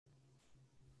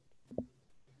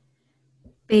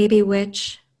Baby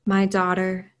witch, my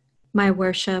daughter, my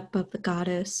worship of the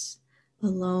goddess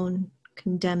alone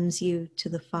condemns you to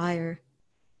the fire.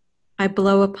 I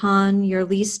blow upon your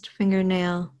least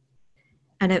fingernail,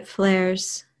 and it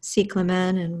flares,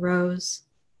 cyclamen and rose.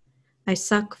 I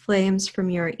suck flames from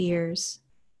your ears.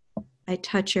 I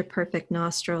touch your perfect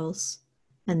nostrils,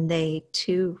 and they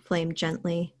too flame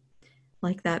gently,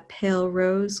 like that pale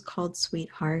rose called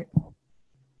sweetheart.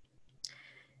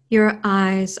 Your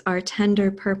eyes are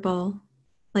tender purple,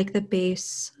 like the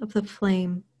base of the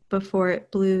flame before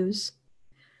it blues.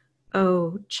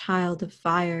 O child of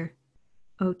fire,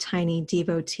 O tiny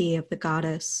devotee of the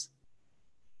goddess.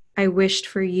 I wished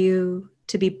for you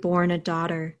to be born a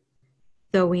daughter,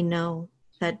 though we know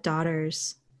that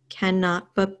daughters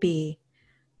cannot but be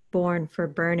born for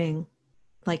burning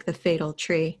like the fatal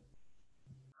tree.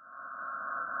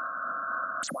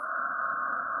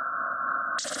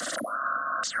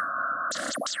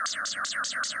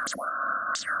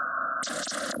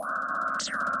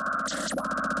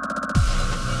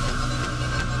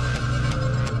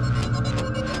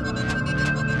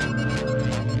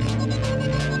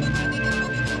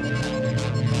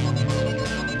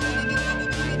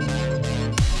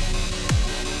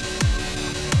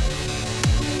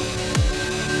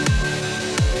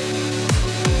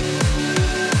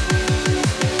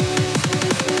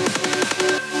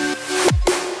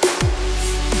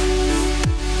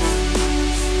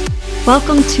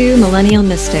 Welcome to Millennial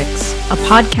Mystics, a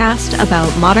podcast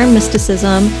about modern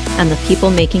mysticism and the people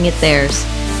making it theirs.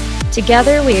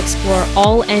 Together, we explore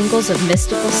all angles of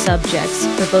mystical subjects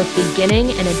for both beginning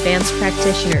and advanced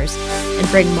practitioners and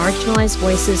bring marginalized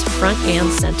voices front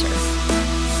and center.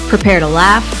 Prepare to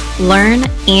laugh, learn,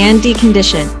 and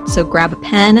decondition. So grab a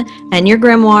pen and your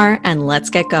grimoire and let's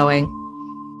get going.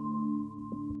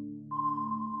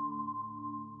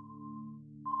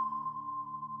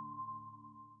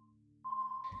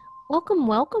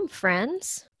 Welcome,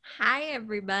 friends. Hi,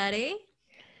 everybody.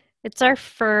 It's our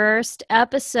first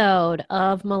episode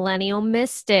of Millennial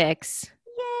Mystics.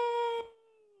 Yay!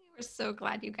 We're so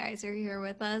glad you guys are here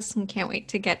with us and can't wait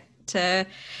to get to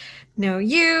know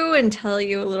you and tell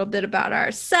you a little bit about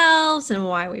ourselves and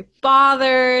why we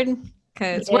bothered,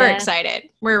 because we're excited.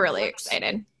 We're really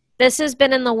excited. This has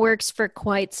been in the works for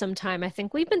quite some time. I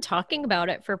think we've been talking about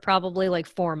it for probably like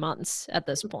 4 months at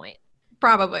this point.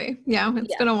 Probably. Yeah,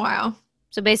 it's been a while.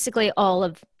 So basically all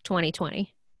of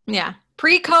 2020. Yeah.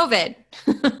 Pre-COVID.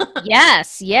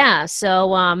 Yes. Yeah.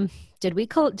 So did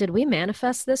we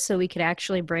manifest this so we could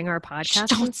actually bring our podcast?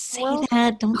 Don't say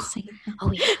that. Don't say that.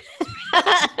 Oh,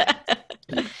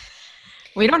 yeah.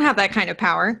 We don't have that kind of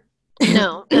power.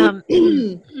 No.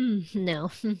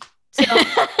 No. So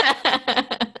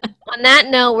on that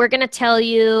note, we're going to tell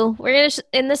you,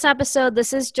 in this episode,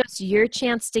 this is just your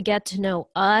chance to get to know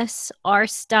us, our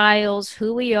styles,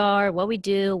 who we are, what we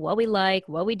do, what we like,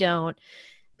 what we don't,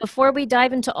 before we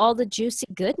dive into all the juicy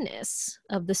goodness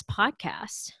of this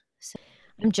podcast. So,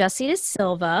 I'm Jessie De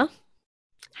Silva.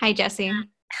 Hi, Jessie.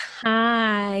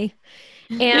 Hi.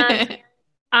 And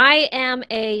I am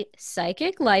a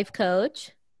psychic life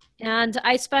coach, and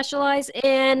I specialize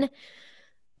in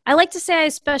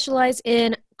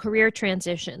career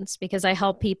transitions because I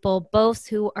help people both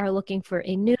who are looking for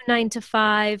a new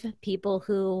 9-to-5, people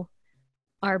who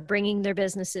are bringing their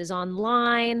businesses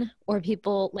online, or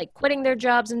people like quitting their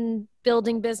jobs and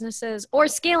building businesses or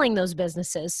scaling those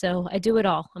businesses. So I do it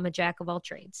all. I'm a jack of all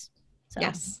trades. So,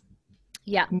 yes.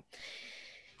 Yeah.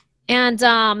 And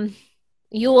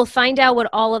you will find out what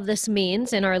all of this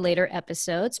means in our later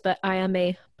episodes, but I am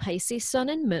a Pisces sun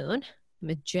and moon.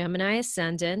 I'm a Gemini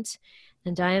ascendant,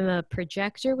 and I am a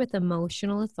projector with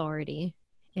emotional authority.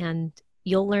 And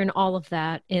you'll learn all of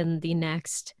that in the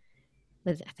next,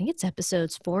 I think it's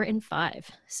episodes 4 and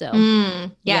 5. So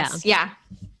yes. Yeah.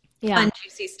 Fun,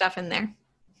 juicy stuff in there.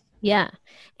 Yeah.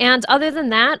 And other than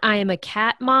that, I am a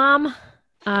cat mom.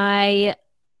 I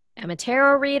am a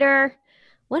tarot reader.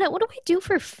 What do I do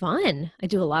for fun? I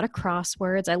do a lot of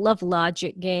crosswords. I love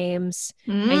logic games.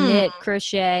 I knit,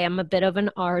 crochet. I'm a bit of an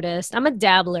artist. I'm a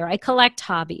dabbler. I collect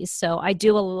hobbies. So I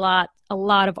do a lot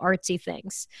of artsy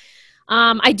things.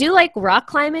 I do like rock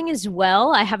climbing as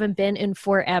well. I haven't been in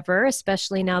forever,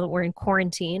 especially now that we're in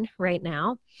quarantine right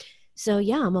now. So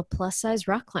yeah, I'm a plus size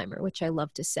rock climber, which I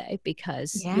love to say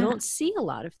because you don't see a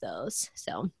lot of those.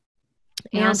 So,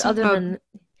 and other than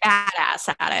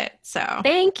badass at it, so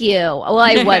thank you. Well,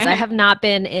 I have not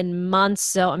been in months,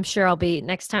 so I'm sure I'll be,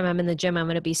 next time I'm in the gym, I'm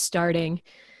going to be starting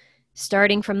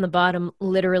starting from the bottom,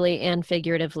 literally and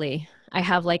figuratively. I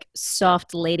have like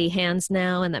soft lady hands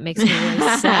now, and that makes me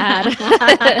really sad.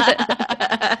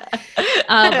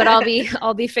 But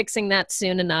I'll be fixing that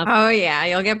soon enough. Oh yeah,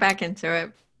 you'll get back into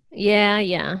it. Yeah,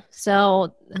 yeah.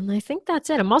 So, and I think that's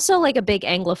it. I'm also like a big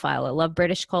Anglophile. I love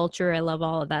British culture. I love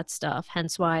all of that stuff.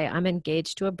 Hence why I'm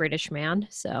engaged to a British man.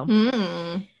 So,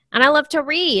 Mm, and I love to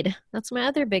read. That's my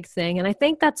other big thing. And I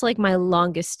think that's like my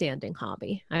longest standing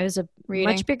hobby. I was a much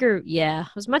reading. bigger, yeah,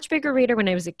 I was a much bigger reader when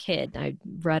I was a kid. I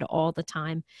read all the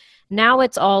time. Now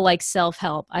it's all like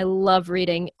self-help. I love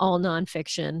reading all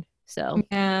nonfiction. So,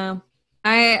 Yeah.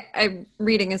 I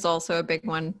reading is also a big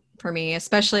one for me,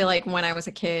 especially like when I was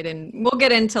a kid, and we'll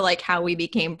get into like how we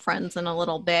became friends in a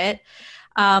little bit.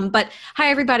 But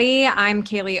hi everybody, I'm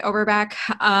Kaylee Oberbeck.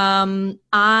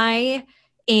 I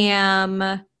am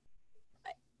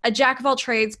a jack of all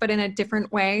trades, but in a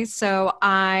different way. So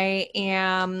I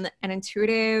am an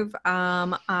intuitive.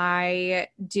 I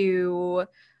do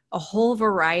a whole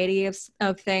variety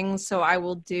of things. So I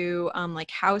will do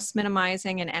like house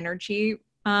minimizing and energy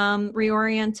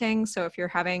reorienting. So if you're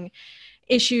having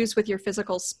issues with your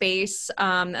physical space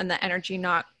and the energy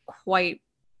not quite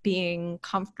being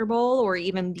comfortable or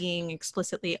even being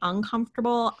explicitly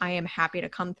uncomfortable, I am happy to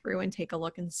come through and take a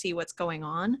look and see what's going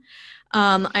on.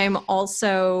 I'm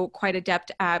also quite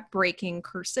adept at breaking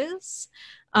curses.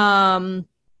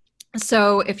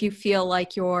 So if you feel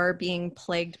like you're being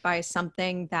plagued by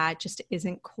something that just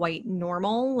isn't quite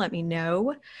normal, let me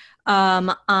know.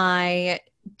 I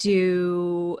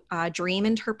do dream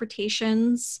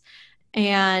interpretations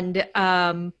and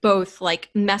both like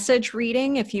message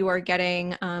reading if you are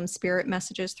getting spirit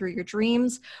messages through your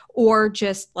dreams, or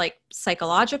just like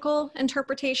psychological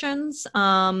interpretations,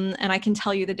 and I can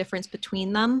tell you the difference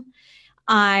between them.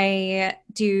 I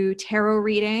do tarot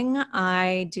reading,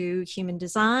 I do human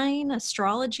design,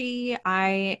 astrology.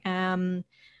 I am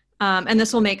and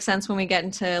this will make sense when we get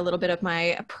into a little bit of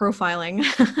my profiling.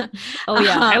 oh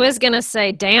yeah, I um, was going to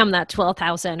say, damn that 12th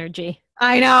house energy.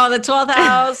 I know the 12th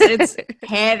house, it's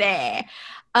heavy.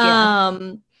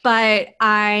 Yeah. But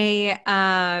I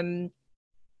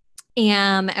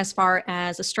am, as far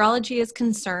as astrology is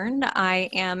concerned, I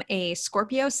am a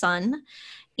Scorpio sun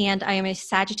and I am a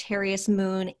Sagittarius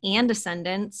moon and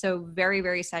ascendant. So very,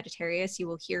 very Sagittarius. You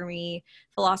will hear me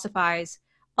philosophize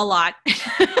a lot.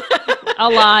 A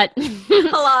lot. A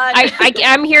lot.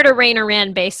 I'm here to rein her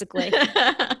in, basically.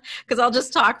 Because I'll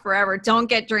just talk forever. Don't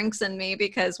get drinks in me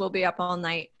because we'll be up all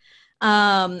night.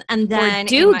 And then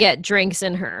or get drinks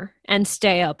in her and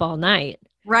stay up all night.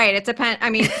 Right. It depends. I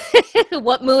mean,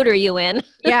 what mood are you in?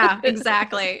 yeah,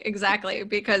 exactly.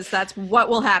 Because that's what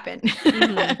will happen.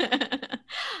 Mm-hmm.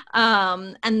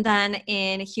 And then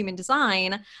in human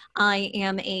design, I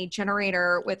am a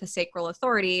generator with a sacral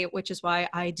authority, which is why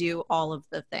I do all of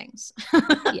the things.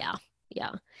 Yeah.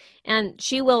 And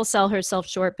she will sell herself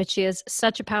short, but she is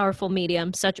such a powerful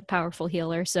medium, such a powerful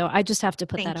healer. So I just have to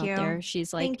put that out there.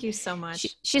 She's like, thank you so much.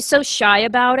 She's so shy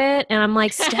about it. And I'm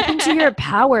like, step into your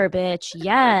power, bitch.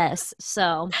 Yes.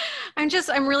 So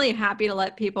I'm really happy to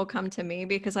let people come to me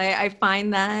because I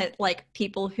find that like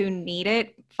people who need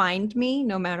it find me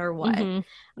no matter what. Mm-hmm.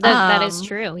 That is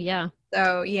true. Yeah.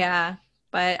 So yeah,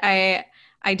 but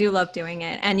I do love doing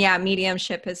it. And yeah,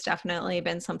 mediumship has definitely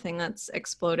been something that's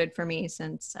exploded for me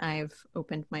since I've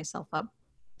opened myself up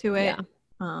to it.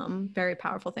 Yeah. Very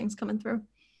powerful things coming through.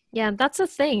 Yeah, that's the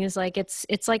thing is like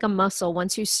it's like a muscle.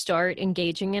 Once you start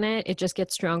engaging in it, it just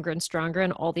gets stronger and stronger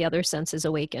and all the other senses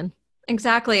awaken.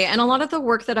 Exactly. And a lot of the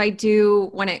work that I do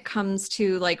when it comes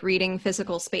to like reading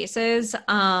physical spaces,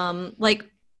 like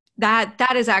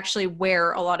that is actually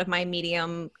where a lot of my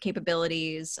medium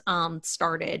capabilities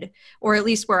started, or at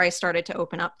least where I started to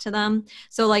open up to them.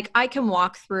 So like I can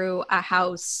walk through a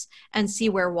house and see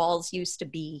where walls used to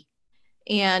be,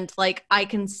 and like I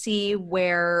can see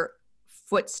where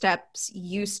footsteps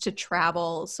used to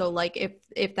travel. So like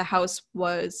if the house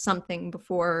was something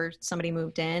before somebody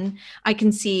moved in, I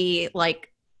can see like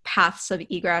paths of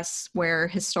egress where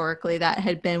historically that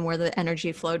had been where the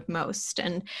energy flowed most,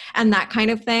 and that kind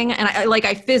of thing. And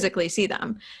I physically see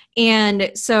them.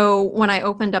 And so when I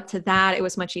opened up to that, it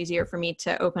was much easier for me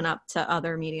to open up to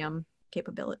other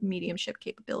mediumship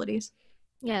capabilities.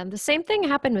 Yeah, the same thing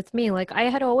happened with me. Like I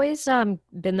had always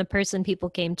been the person people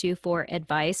came to for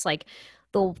advice, like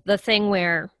the thing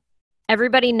where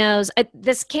everybody knows.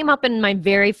 This came up in my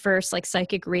very first like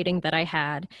psychic reading that I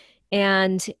had,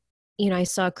 and I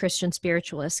saw a Christian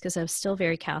spiritualist because I was still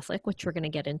very Catholic, which we're going to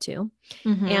get into.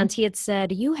 Mm-hmm. And he had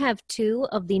said, you have 2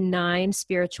 of the 9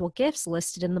 spiritual gifts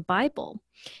listed in the Bible.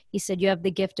 He said, you have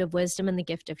the gift of wisdom and the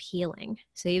gift of healing.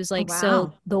 So he was Oh, like, wow.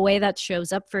 so the way that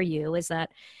shows up for you is that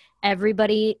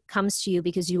everybody comes to you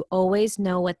because you always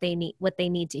know what they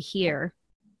need to hear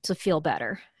to feel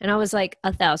better. And I was like,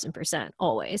 1,000%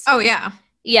 always. Oh, yeah.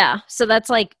 Yeah. So that's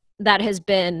like, that has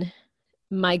been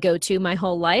my go-to my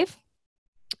whole life.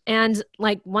 And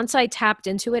like once I tapped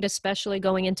into it, especially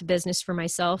going into business for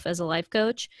myself as a life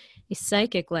coach, a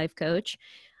psychic life coach,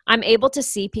 I'm able to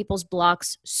see people's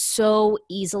blocks so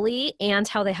easily and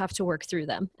how they have to work through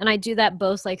them. And I do that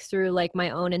both like through like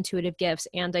my own intuitive gifts,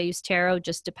 and I use tarot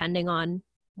just depending on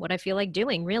what I feel like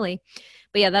doing, really.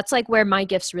 But yeah, that's like where my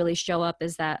gifts really show up,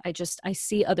 is that I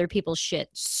see other people's shit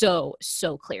so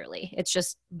clearly. It's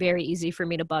just very easy for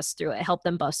me to bust through it, help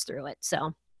them bust through it.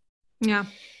 So Yeah.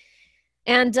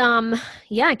 and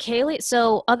yeah, Kaylee.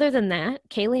 So other than that,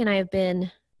 Kaylee and I have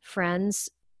been friends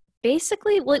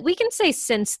basically, we can say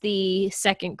since the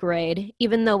 2nd grade,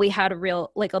 even though we had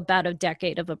about a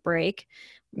decade of a break.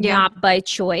 Yeah. Not by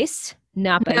choice.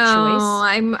 Not by No,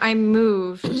 choice. I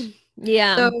moved.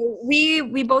 Yeah. So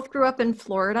we both grew up in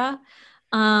Florida.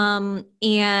 And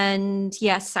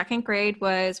yes, 2nd grade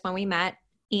was when we met.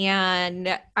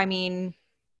 And I mean,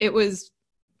 it was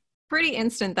pretty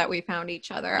instant that we found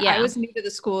each other. Yeah. I was new to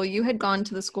the school. You had gone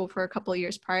to the school for a couple of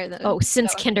years prior to that. Oh,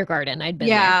 since kindergarten I'd been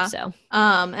Yeah. there. So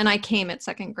and I came at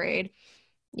 2nd grade.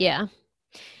 yeah.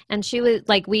 And she was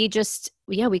like, we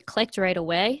clicked right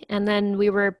away. And then we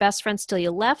were best friends till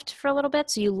you left for a little bit.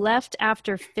 So you left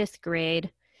after 5th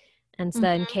grade and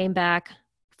then came back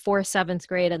for 7th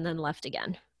grade and then left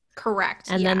again. Correct.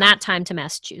 And then that time to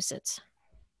Massachusetts.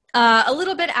 A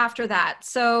little bit after that.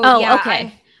 So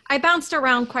okay. I bounced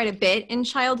around quite a bit in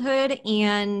childhood,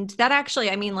 and that actually,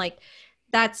 I mean, like,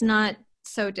 that's not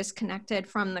so disconnected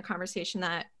from the conversation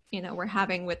that, we're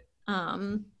having with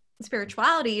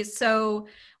spirituality. So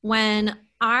when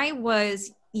I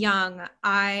was young,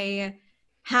 I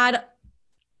had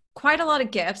quite a lot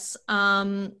of gifts,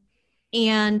 and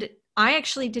I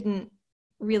actually didn't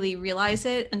really realize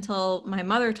it until my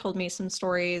mother told me some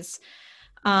stories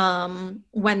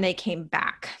when they came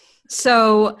back.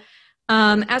 So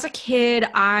as a kid,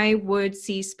 I would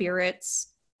see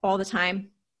spirits all the time,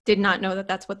 did not know that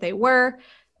that's what they were,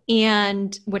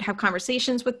 and would have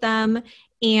conversations with them,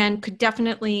 and could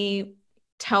definitely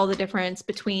tell the difference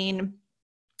between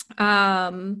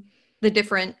the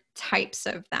different types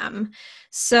of them.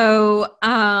 So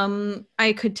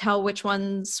I could tell which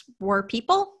ones were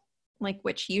people, like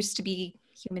which used to be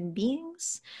human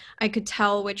beings. I could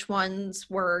tell which ones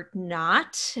were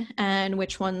not, and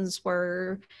which ones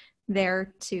were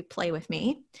there to play with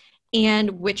me, and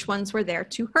which ones were there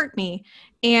to hurt me.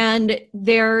 And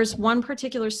there's one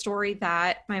particular story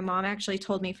that my mom actually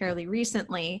told me fairly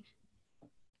recently.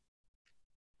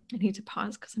 I need to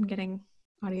pause because I'm getting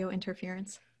audio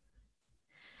interference.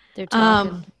 They're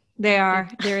talking. They are.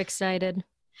 They're excited.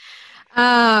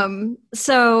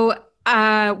 So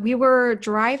we were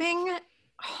driving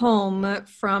home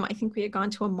from, I think we had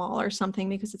gone to a mall or something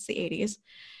because it's the 80s.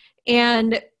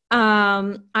 And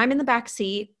I'm in the back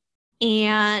seat,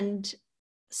 and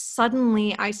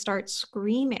suddenly I start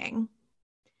screaming,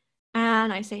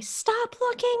 and I say, "Stop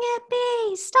looking at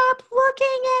me! Stop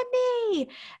looking at me!"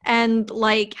 And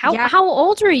like, how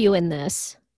old were you in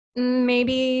this?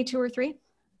 Maybe 2 or 3.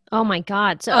 Oh my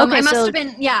God! So okay, I must have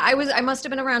been. Yeah, I must have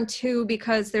been around 2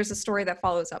 because there's a story that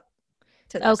follows up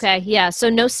to this. Okay, yeah. So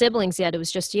no siblings yet. It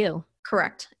was just you.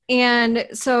 Correct. And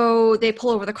so they pull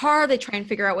over the car. They try and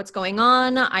figure out what's going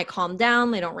on. I calm down.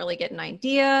 They don't really get an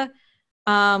idea.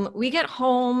 We get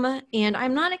home, and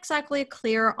I'm not exactly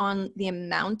clear on the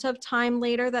amount of time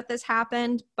later that this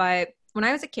happened, but when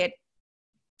I was a kid,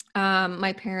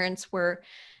 my parents were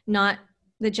not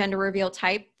the gender reveal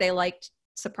type. They liked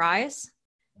surprise.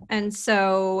 And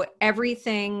so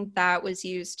everything that was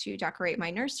used to decorate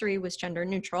my nursery was gender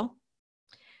neutral.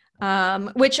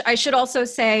 Which I should also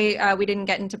say, we didn't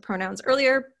get into pronouns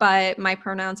earlier, but my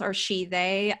pronouns are she,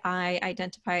 they. I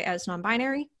identify as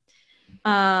non-binary,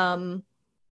 femme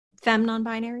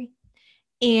non-binary.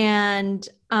 And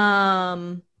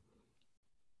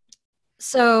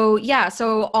so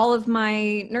all of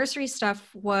my nursery stuff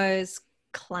was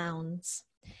clowns,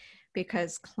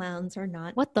 because clowns are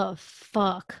not. What the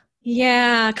fuck?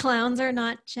 Yeah, clowns are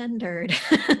not gendered.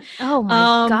 Oh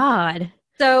my God.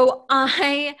 So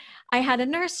I had a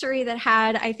nursery that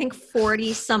had, I think,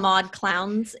 40 some odd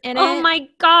clowns in it. Oh my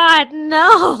God,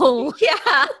 no.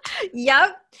 Yeah.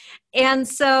 Yep. And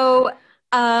so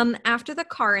after the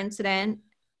car incident,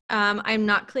 I'm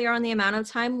not clear on the amount of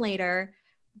time later,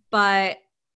 but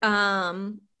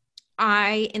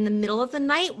I, in the middle of the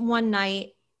night, one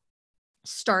night,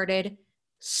 started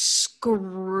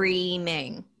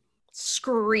screaming.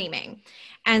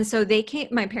 And so they came,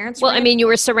 my parents Well, I ran. mean, you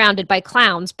were surrounded by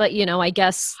clowns, but I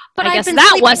guess But I I've guess been that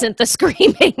sleeping. wasn't the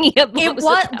screaming. It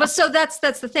was, but so that's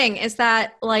the thing, is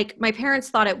that like my parents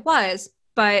thought it was,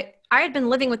 but I had been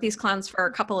living with these clowns for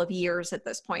a couple of years at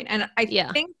this point, and I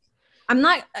think I'm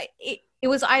not. It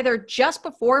was either just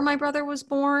before my brother was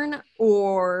born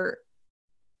or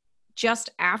just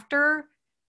after.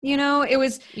 It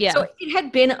was. Yeah. So it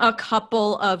had been a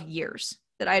couple of years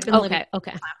that I had been living with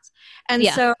clowns, and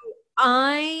so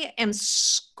I am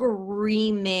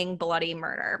screaming bloody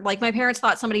murder. Like my parents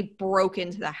thought somebody broke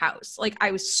into the house. Like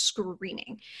I was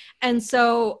screaming. And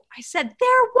so I said,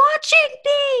 they're watching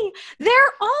me.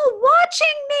 They're all watching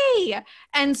me.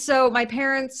 And so my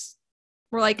parents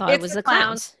were like, it was the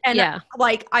clowns. And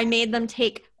like I made them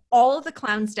take all of the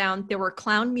clowns down. There were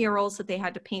clown murals that they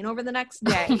had to paint over the next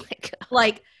day. Oh my God.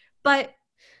 Like, but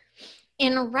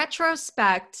in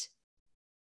retrospect,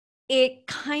 it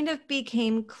kind of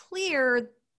became clear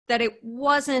that it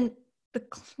wasn't the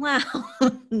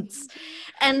clowns.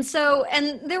 And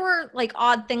there were like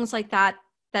odd things like that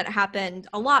happened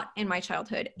a lot in my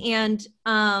childhood. And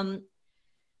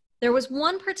there was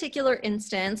one particular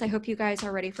instance, I hope you guys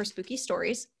are ready for spooky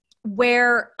stories,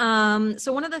 where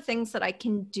so one of the things that I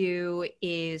can do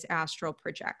is astral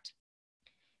project.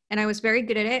 And I was very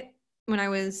good at it when I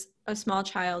was a small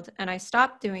child, and I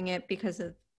stopped doing it because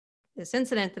of this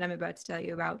incident that I'm about to tell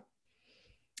you about.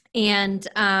 And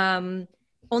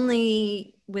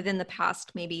only within the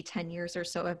past maybe 10 years or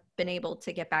so, I've been able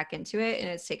to get back into it, and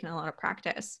it's taken a lot of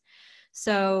practice.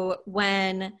 So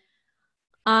when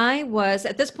I was,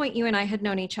 at this point, you and I had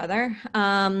known each other.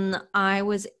 I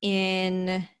was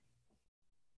in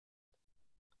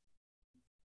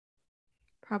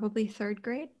probably third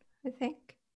grade, I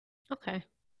think. Okay.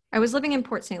 I was living in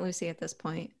Port St. Lucie at this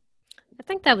point. I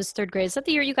think that was third grade. Is that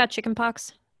the year you got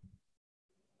chickenpox?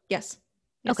 Yes.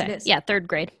 Okay. It is. Yeah, third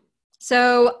grade.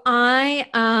 So I,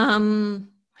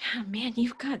 man,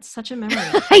 you've got such a memory.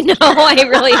 I know. I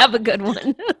really have a good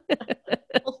one.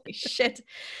 Holy shit.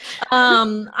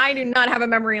 I do not have a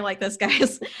memory like this,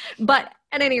 guys. But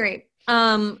at any rate,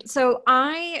 so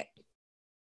I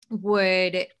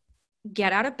would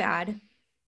get out of bed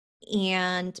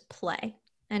and play.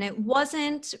 And it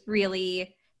wasn't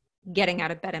really getting out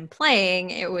of bed and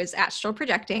playing. It was astral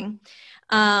projecting.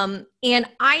 And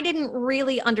I didn't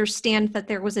really understand that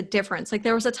there was a difference. Like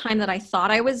there was a time that I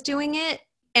thought I was doing it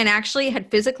and actually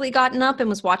had physically gotten up and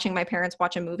was watching my parents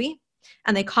watch a movie,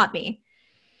 and they caught me.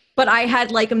 But I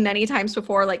had like many times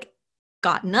before, like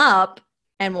gotten up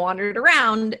and wandered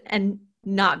around and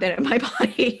not been in my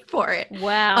body for it.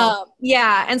 Wow.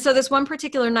 Yeah. And so this one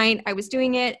particular night I was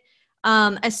doing it.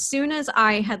 As soon as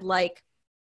I had like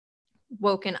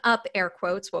woken up, air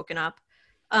quotes, woken up,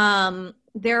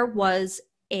 there was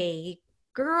a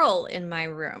girl in my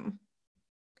room.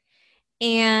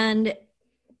 And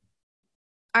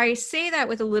I say that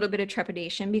with a little bit of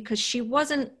trepidation because she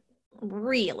wasn't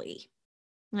really,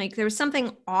 like there was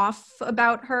something off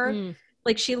about her.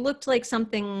 Like she looked like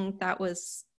something that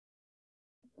was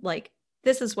like,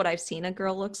 this is what I've seen a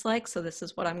girl looks like, so this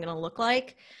is what I'm going to look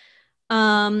like.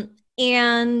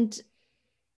 And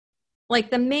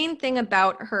like the main thing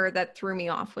about her that threw me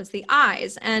off was the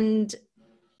eyes. And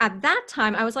at that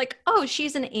time I was like, oh,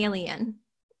 she's an alien.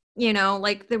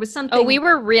 Like there was something. Oh, we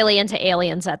were really into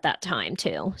aliens at that time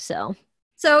too. So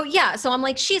yeah. So I'm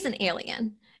like, she's an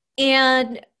alien.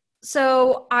 And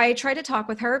so I tried to talk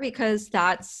with her because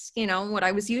that's, what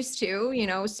I was used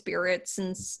to, spirits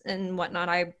and whatnot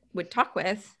I would talk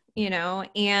with,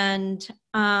 and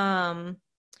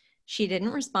she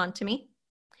didn't respond to me.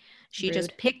 She Rude.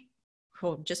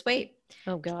 just wait.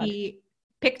 Oh God. He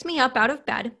picked me up out of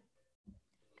bed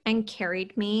and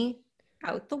carried me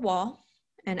out the wall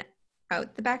and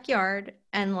out the backyard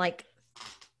and like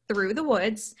through the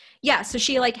woods. Yeah. So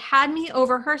she like had me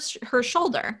over her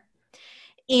shoulder.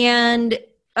 And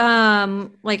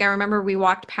like I remember we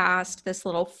walked past this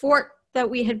little fort that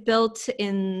we had built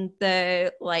in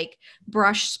the like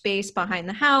brush space behind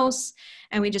the house,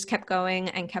 and we just kept going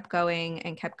and kept going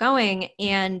and kept going.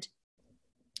 And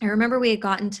I remember we had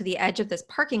gotten to the edge of this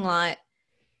parking lot,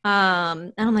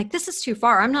 and I'm like, this is too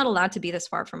far. I'm not allowed to be this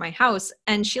far from my house.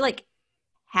 And she like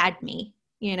had me,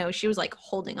 she was like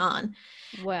holding on.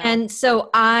 Wow. And so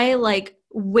I like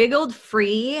wiggled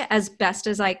free as best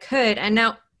as I could. And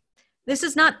now this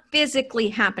is not physically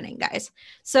happening, guys.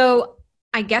 So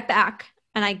I get back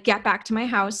to my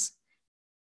house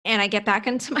and I get back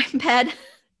into my bed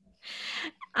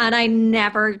And I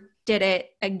never did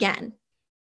it again.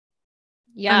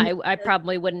 Yeah, I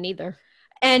probably wouldn't either.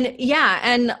 And yeah,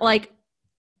 and like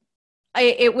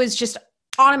it was just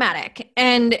automatic.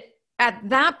 And at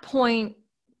that point,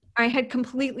 I had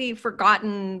completely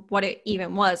forgotten what it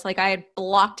even was. Like I had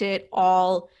blocked it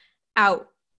all out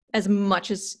as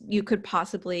much as you could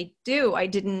possibly do. I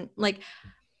didn't like,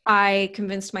 I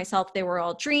convinced myself they were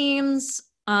all dreams.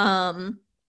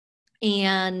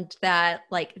 And that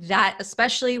like that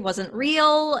especially wasn't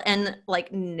real, and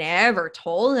like never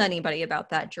told anybody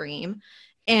about that dream.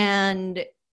 And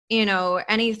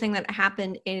anything that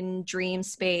happened in dream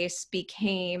space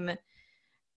became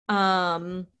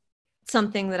um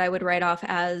something that I would write off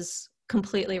as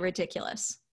completely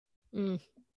ridiculous.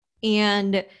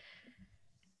 And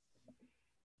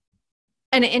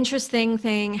an interesting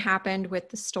thing happened with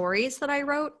the stories that I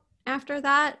wrote after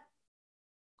that.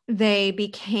 They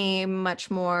became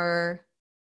much more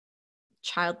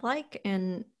childlike,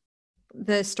 and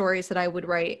the stories that I would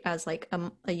write as like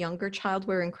a younger child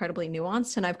were incredibly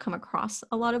nuanced, and I've come across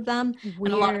a lot of them. Weird.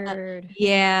 And a lot of that,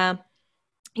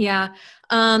 yeah.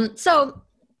 So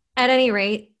at any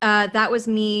rate, that was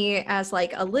me as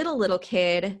like a little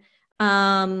kid.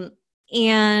 And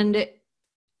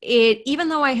even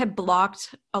though I had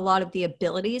blocked a lot of the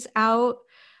abilities out,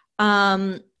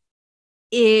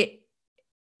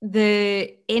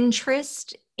 the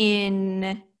interest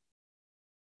in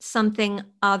something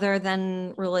other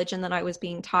than religion that I was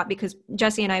being taught, because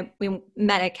Jesse and we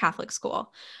met at Catholic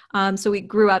school. So we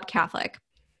grew up Catholic.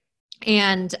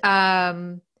 And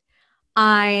I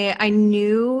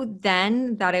knew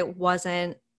then that it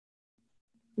wasn't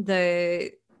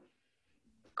the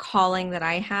calling that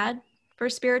I had for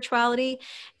spirituality.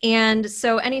 And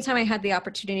so anytime I had the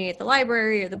opportunity at the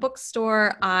library or the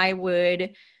bookstore, I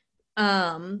would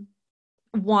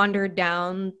wander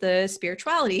down the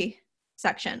spirituality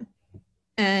section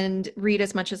and read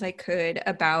as much as I could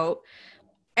about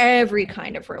every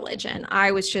kind of religion.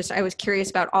 I was curious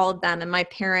about all of them, and my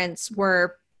parents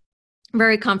were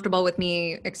very comfortable with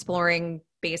me exploring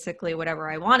basically whatever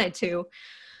I wanted to.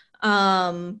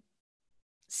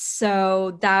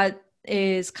 So that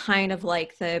is kind of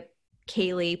like the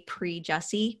Kaylee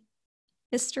pre-Jesse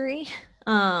history.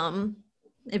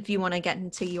 If you want to get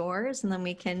into yours, and then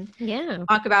we can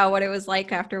talk about what it was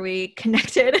like after we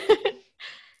connected.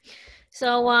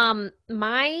 So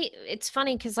it's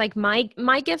funny because like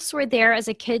my gifts were there as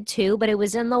a kid too, but it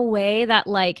was in the way that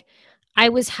like I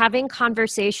was having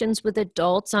conversations with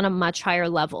adults on a much higher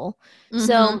level. Mm-hmm.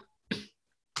 So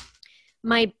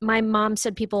my mom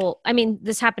said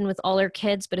this happened with all her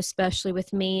kids, but especially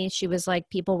with me, she was like,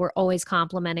 people were always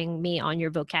complimenting me on your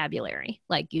vocabulary.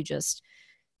 Like you just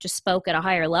spoke at a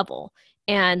higher level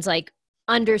and like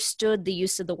understood the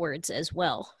use of the words as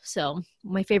well. So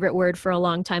my favorite word for a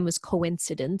long time was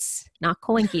coincidence, not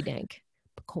coinky dink,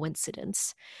 but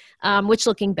coincidence, which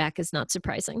looking back is not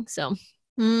surprising. So,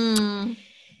 and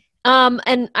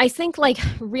I think like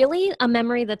really a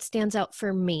memory that stands out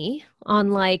for me on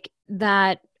like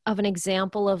that of an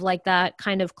example of like that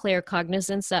kind of clear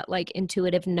cognizance, that like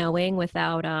intuitive knowing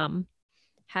without,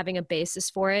 having a basis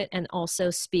for it, and also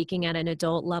speaking at an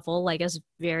adult level, like as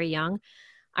very young.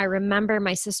 I remember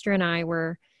my sister and I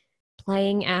were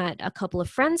playing at a couple of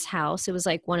friends' house. It was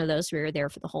like one of those, we were there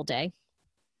for the whole day.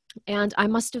 And I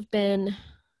must have been,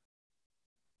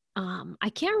 I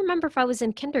can't remember if I was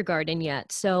in kindergarten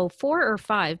yet. So 4 or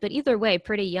 5, but either way,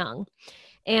 pretty young.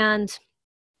 And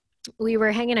we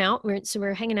were hanging out. We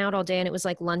were hanging out all day, and it was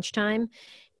like lunchtime.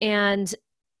 And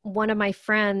one of my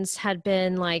friends had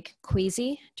been like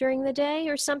queasy during the day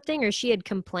or something, or she had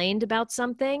complained about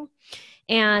something.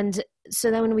 And so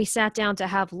then when we sat down to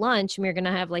have lunch, and we were going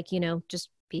to have like, just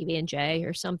PB&J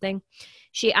or something,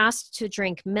 she asked to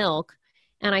drink milk.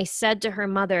 And I said to her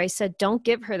mother, I said, don't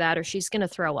give her that or she's going to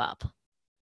throw up.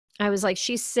 I was like,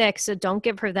 she's sick, so don't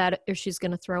give her that or she's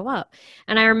going to throw up.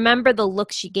 And I remember the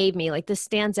look she gave me. Like this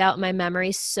stands out in my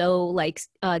memory so like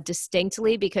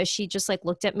distinctly, because she just like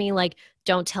looked at me like,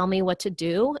 don't tell me what to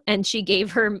do. And she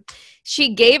gave her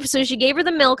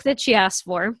the milk that she asked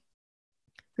for.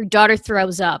 Her daughter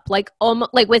throws up, like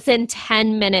almost like within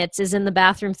 10 minutes is in the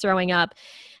bathroom throwing up.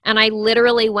 And I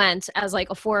literally went as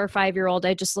like a 4 or 5-year-old.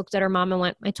 I just looked at her mom and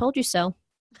went, I told you so.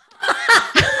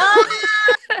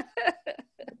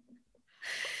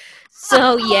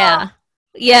 So yeah.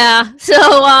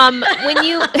 So when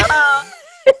you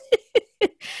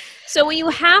so when you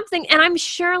have things, and I'm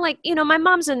sure like, my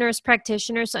mom's a nurse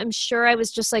practitioner, so I'm sure I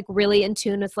was just like really in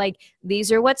tune with like,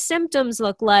 these are what symptoms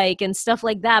look like and stuff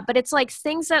like that. But it's like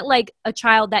things that like a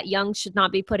child that young should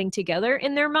not be putting together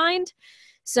in their mind.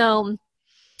 So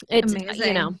It's,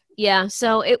 Amazing. yeah.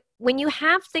 So when you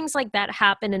have things like that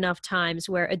happen enough times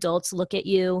where adults look at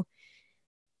you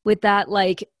with that,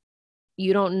 like,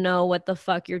 you don't know what the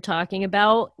fuck you're talking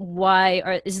about.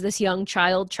 Is this young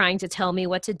child trying to tell me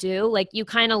what to do? Like, you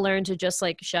kind of learn to just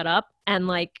like shut up and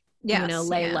like, Yes.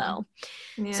 lay Yeah.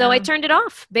 low. So I Yeah. turned it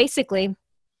off basically.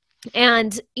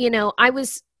 And,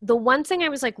 the one thing I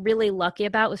was like really lucky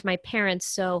about with my parents.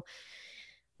 So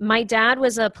my dad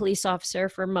was a police officer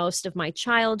for most of my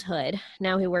childhood.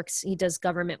 Now he does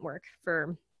government work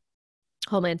for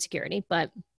Homeland Security,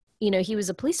 but he was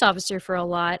a police officer for a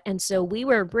lot. And so we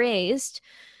were raised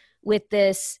with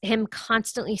him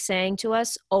constantly saying to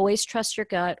us, always trust your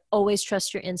gut, always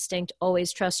trust your instinct,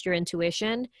 always trust your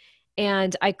intuition.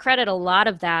 And I credit a lot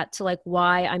of that to like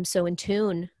why I'm so in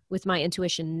tune with my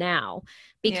intuition now,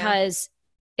 Yeah. because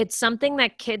it's something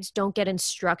that kids don't get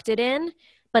instructed in,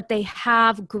 but they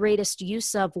have greatest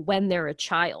use of when they're a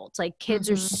child. Like, kids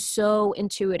are Hmm. so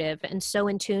intuitive and so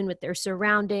in tune with their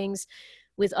surroundings,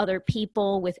 with other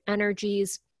people, with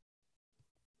energies.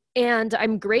 And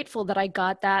I'm grateful that I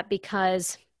got that,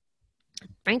 because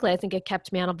frankly, I think it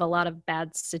kept me out of a lot of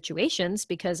bad situations,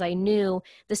 because I knew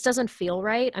this doesn't feel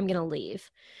right. I'm going to leave.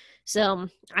 So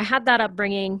I had that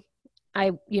upbringing.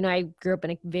 I grew up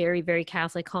in a very, very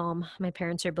Catholic home. My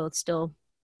parents are both still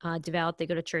devout. They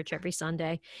go to church every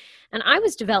Sunday. And I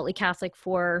was devoutly Catholic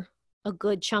for a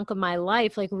good chunk of my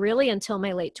life, like really until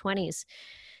my late 20s.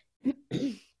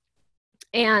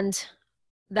 And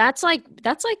that's like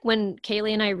when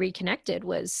Kaylee and I reconnected,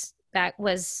 within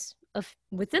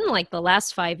like the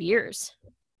last 5 years.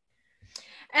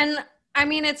 And I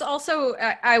mean, it's also,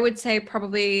 I would say,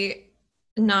 probably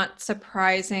not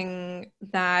surprising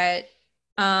that,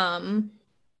 um,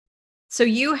 so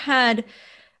you had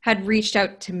reached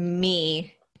out to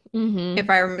me, Mm-hmm. if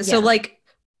I remember. So Yeah. like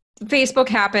Facebook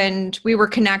happened, we were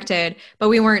connected, but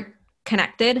we weren't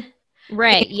connected.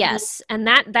 Right. Yes. And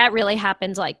that really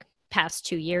happened like past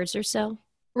 2 years or so.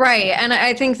 Right. Yeah. And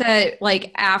I think that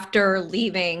like after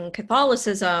leaving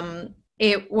Catholicism,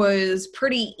 it was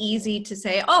pretty easy to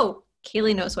say, oh,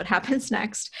 Kaylee knows what happens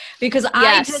next. Because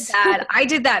I did Yes. that. I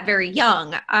did that very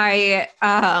young.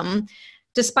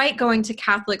 Despite going to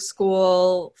Catholic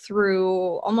school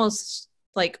through almost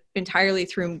like entirely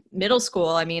through middle school.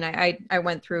 I mean, I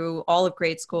went through all of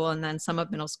grade school and then some of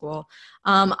middle school.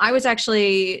 I was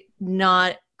actually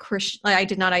not Christian. I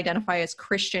did not identify as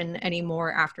Christian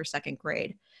anymore after second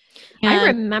grade. I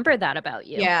And remember that about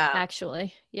you, yeah,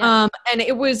 actually. Yeah. and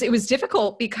it was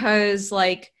difficult because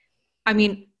like, I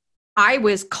mean, I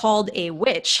was called a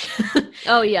witch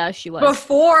Oh, yeah, she was.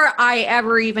 before I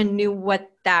ever even knew what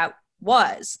that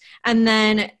was. And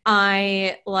then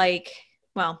I like,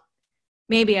 well,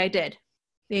 maybe I did.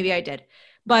 Maybe I did.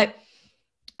 But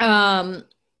um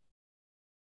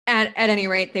at any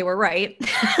rate, they were right.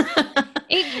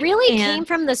 It really And came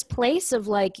from this place of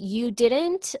like, you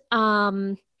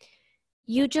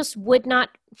just would not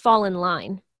fall in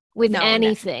line with no,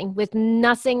 anything, with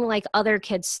nothing like other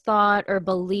kids thought or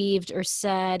believed or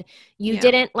said. You yeah,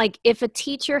 didn't like, if a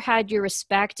teacher had your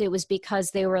respect, it was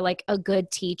because they were like a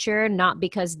good teacher, not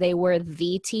because they were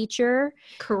the teacher.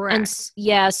 And correct.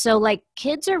 yeah, so like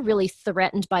kids are really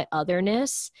threatened by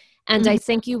otherness. And I Mhm.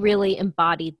 think you really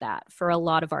embodied that for a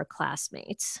lot of our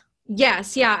classmates.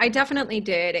 Yes, yeah, I definitely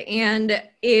did. And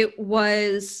it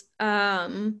was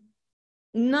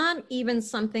not even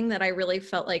something that I really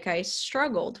felt like I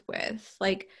struggled with.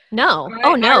 Like No. I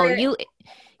Oh I no. already You took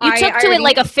I to it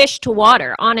like already a fish to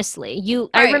water, honestly.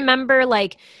 I right. remember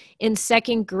like in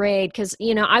second grade, because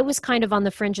I was kind of on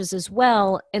the fringes as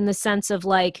well, in the sense of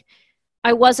like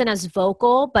I wasn't as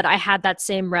vocal, but I had that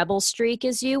same rebel streak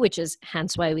as you, which is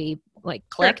hence why we like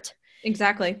Sure. clicked.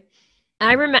 Exactly.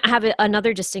 I have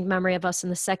another distinct memory of us in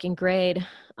the second grade.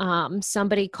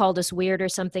 Somebody called us weird or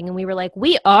something, and we were like,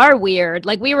 "We are weird."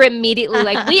 Like we were immediately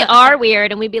like, "We are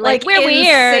weird," and we'd be like, Like "We're in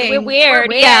weird. We're sync. We're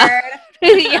weird." Yeah,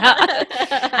 weird. yeah.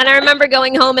 And I remember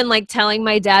going home and like telling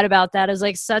my dad about that. I was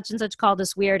like, "Such and such called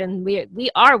us weird, and we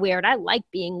are weird. I like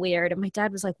being weird." And my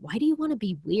dad was like, "Why do you want to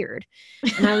be weird?"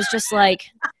 And I was just like,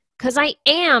 because I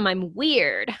am. I'm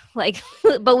weird. Like,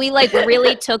 but we like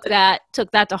really took that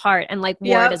to heart and like wore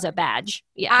it Yep. as a badge.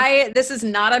 Yeah. This is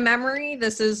not a memory.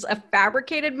 This is a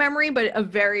fabricated memory, but a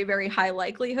very, very high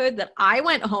likelihood that I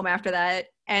went home after that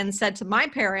and said to my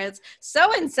parents,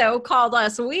 so and so called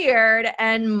us weird.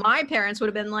 And my parents would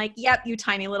have been like, yep, you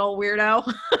tiny little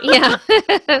weirdo. Yeah.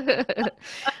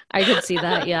 I could see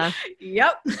that. Yeah.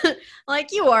 Yep.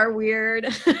 Like you are weird.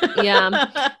 Yeah.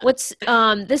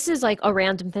 This is like a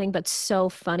random thing, but so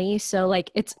funny. So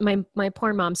like it's my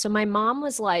poor mom. So my mom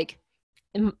was like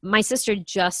my sister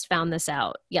just found this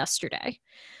out yesterday.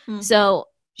 Hmm. So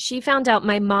she found out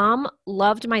my mom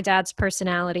loved my dad's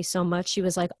personality so much. She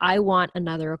was like, I want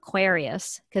another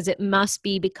Aquarius, because it must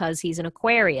be because he's an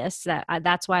Aquarius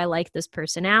that's why I like this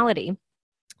personality.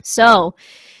 So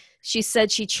she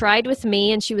said she tried with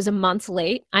me and she was a month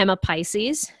late. I'm a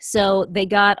Pisces. So they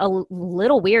got a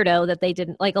little weirdo that they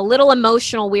didn't like, a little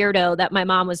emotional weirdo that my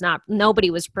mom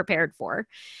nobody was prepared for.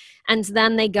 And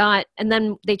then they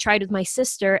tried with my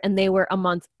sister and they were a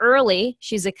month early.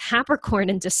 She's a Capricorn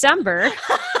in December.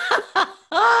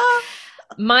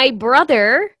 My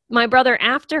brother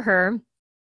after her,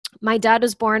 my dad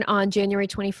was born on January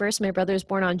 21st. My brother was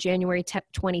born on January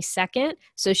 22nd.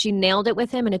 So she nailed it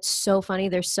with him. And it's so funny.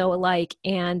 They're so alike.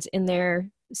 And in their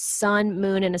sun,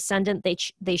 moon, and ascendant,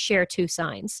 they share 2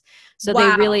 signs. So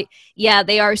Wow.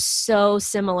 they are so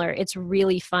similar. It's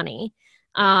really funny.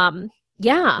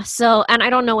 Yeah. So, and I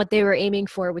don't know what they were aiming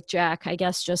for with Jack. I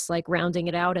guess just like rounding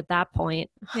it out at that point,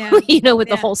 Yeah. with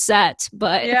the whole set.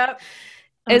 But Yep.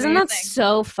 Isn't that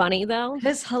so funny though?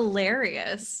 It's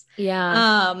hilarious.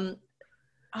 Yeah.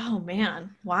 Oh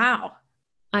man. Wow.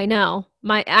 I know.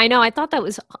 I thought that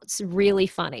was really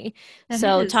funny.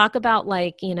 So talk about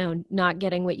like, not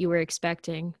getting what you were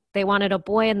expecting. They wanted a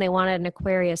boy and they wanted an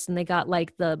Aquarius and they got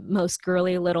like the most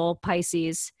girly little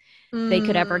Pisces they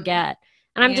could ever get.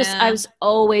 And I was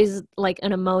always like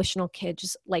an emotional kid,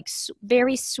 just like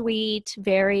very sweet,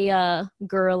 very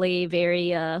girly,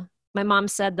 very my mom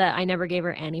said that I never gave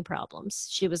her any problems.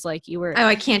 She was like, you were. Oh,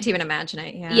 I can't even imagine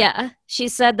it. Yeah. Yeah. She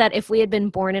said that if we had been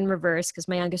born in reverse, because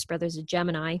my youngest brother's a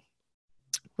Gemini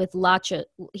with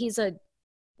he's a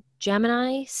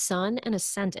Gemini sun and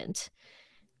ascendant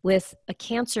with a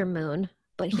Cancer moon,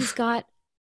 but he's got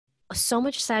so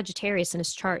much Sagittarius in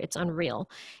his chart, it's unreal.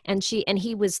 And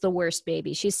he was the worst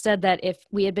baby. She said that if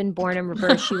we had been born in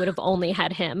reverse, she would have only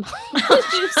had him.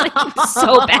 She was like, it was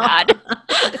so bad.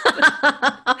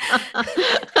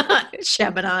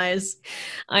 Geminis.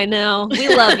 I know. We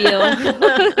love you.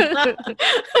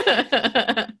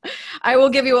 I will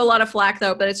give you a lot of flack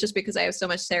though, but it's just because I have so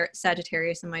much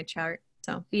Sagittarius in my chart.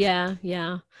 So yeah.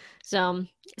 So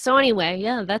anyway,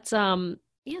 yeah, that's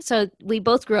yeah, so we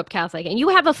both grew up Catholic, and you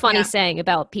have a funny saying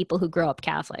about people who grow up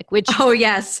Catholic, which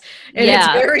yes, it's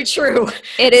very true.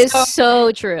 It is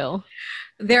so true.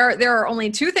 There are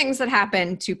only 2 things that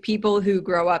happen to people who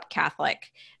grow up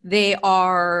Catholic. They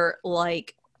are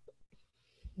like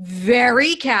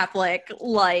very Catholic,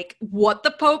 like what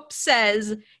the Pope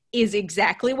says is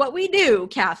exactly what we do,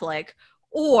 Catholic,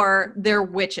 or they're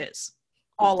witches.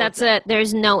 That's it.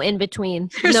 There's no in between.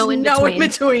 There's no in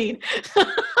between.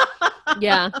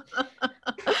 Yeah.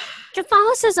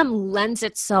 Catholicism lends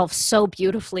itself so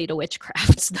beautifully to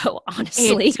witchcraft, though,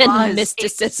 honestly, and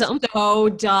mysticism. It so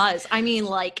does. I mean,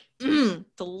 like,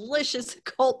 delicious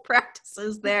occult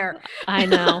practices there. I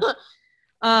know.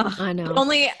 I know.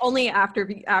 Only after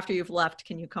you've left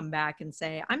can you come back and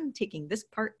say, I'm taking this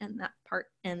part and that part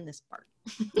and this part.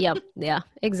 Yep. Yeah,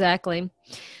 exactly.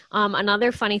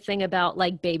 Another funny thing about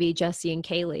like baby Jesse and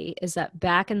Kaylee is that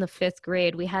back in the 5th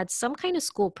grade, we had some kind of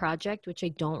school project, which I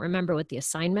don't remember what the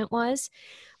assignment was,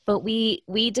 but we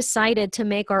decided to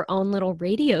make our own little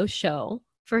radio show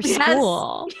for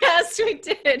school. Yes, we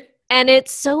did. And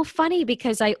it's so funny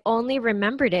because I only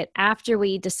remembered it after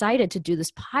we decided to do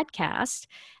this podcast.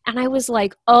 And I was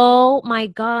like, oh my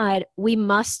God, we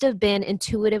must have been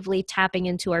intuitively tapping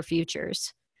into our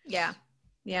futures. Yeah.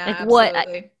 Yeah. Like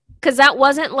absolutely. what? Because that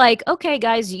wasn't like, okay,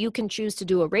 guys, you can choose to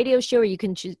do a radio show or you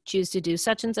can choose to do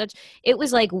such and such. It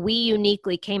was like we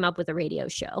uniquely came up with a radio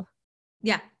show.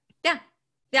 Yeah. Yeah.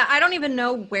 Yeah. I don't even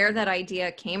know where that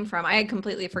idea came from. I had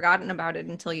completely forgotten about it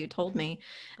until you told me.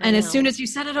 And as soon as you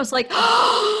said it, I was like,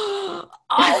 oh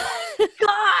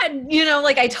God,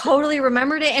 like I totally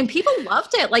remembered it and people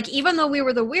loved it. Like, even though we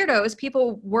were the weirdos,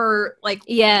 people were like,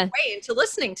 way into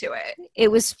listening to it.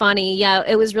 It was funny. Yeah,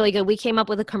 it was really good. We came up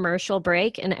with a commercial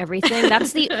break and everything.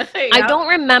 That's the, I don't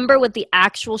remember what the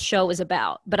actual show was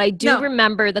about, but I do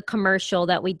remember the commercial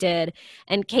that we did.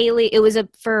 And Kaylee, it was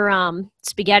for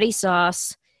spaghetti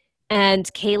sauce. And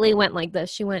Kaylee went like this.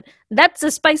 She went, "That's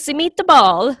a spicy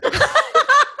meatball."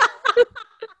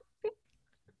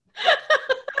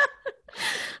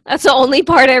 That's the only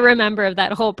part I remember of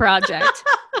that whole project.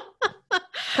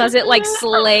 Because it like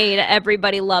slayed.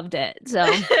 Everybody loved it. So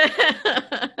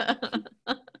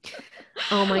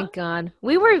oh my God.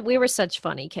 We were such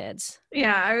funny kids.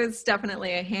 Yeah, I was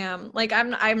definitely a ham. Like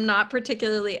I'm not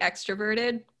particularly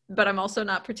extroverted, but I'm also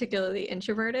not particularly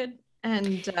introverted.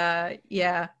 And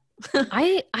yeah.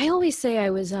 I always say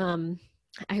I was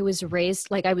I was raised,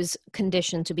 like I was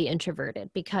conditioned to be introverted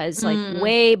because like Mm.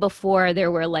 way before there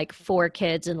were like 4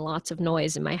 kids and lots of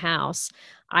noise in my house,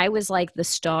 I was like the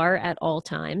star at all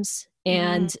times. Mm.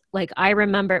 And like I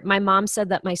remember my mom said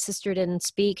that my sister didn't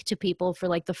speak to people for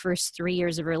like the first 3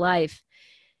 years of her life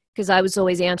because I was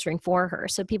always answering for her.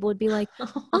 So people would be like,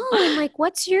 "Oh," I'm like,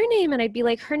 "What's your name?" And I'd be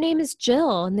like, "Her name is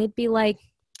Jill." And they'd be like,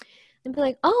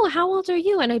 "Oh, how old are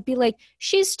you?" And I'd be like,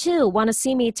 "She's 2. Want to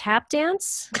see me tap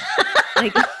dance?"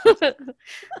 Like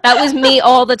that was me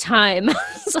all the time.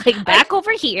 It's like I back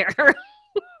over here.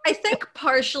 I think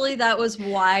partially that was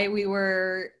why we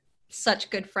were such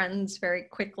good friends very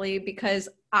quickly, because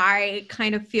I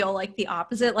kind of feel like the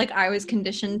opposite. Like I was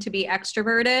conditioned to be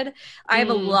extroverted. I have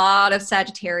a Mm. lot of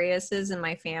Sagittariuses in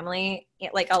my family,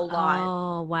 like a lot.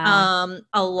 Oh, wow.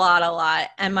 A lot.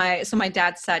 And my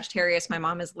dad's Sagittarius, my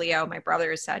mom is Leo, my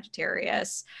brother is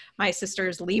Sagittarius, my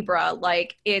sister's Libra.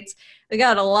 Like we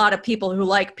got a lot of people who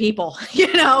like people,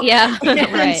 you know? Yeah,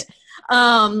 And right.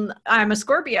 I'm a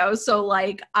Scorpio, so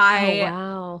like Oh,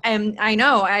 wow. I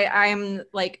know I'm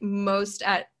like most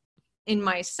at in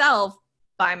myself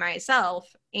by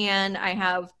myself, and I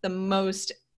have the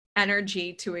most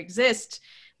energy to exist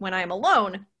when I'm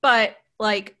alone. But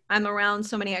like I'm around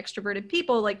so many extroverted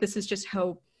people, like this is just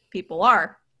how people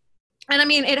are. And I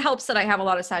mean, it helps that I have a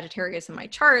lot of Sagittarius in my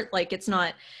chart. Like it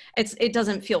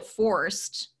doesn't feel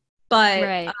forced. But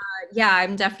Right. yeah,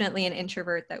 I'm definitely an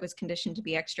introvert that was conditioned to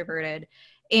be extroverted.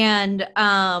 And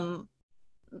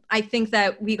I think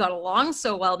that we got along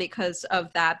so well because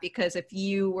of that. Because if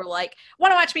you were like,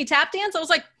 "Want to watch me tap dance?" I was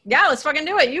like, "Yeah, let's fucking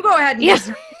do it. You go ahead and do Yeah.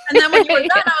 something." And then when you were done,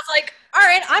 Yeah. I was like, "All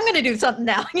right, I'm going to do something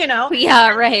now," you know?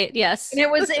 Yeah, right. And Yes.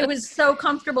 it was so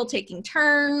comfortable taking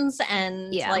turns,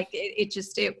 and Yeah. like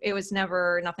it was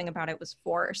never, nothing about it was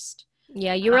forced.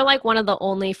 Yeah, you were like one of the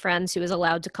only friends who was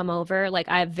allowed to come over. Like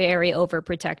I have very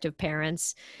overprotective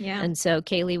parents. Yeah. And so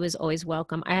Kaylee was always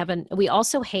welcome. We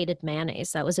also hated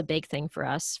mayonnaise. That was a big thing for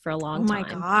us for a Oh long my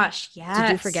time. gosh, Did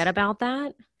you forget yes. about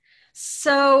that?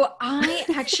 So I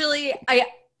actually I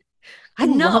I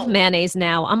love no, mayonnaise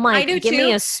now. I'm I like, do give me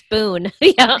too. a spoon.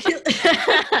 Yeah.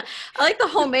 I like the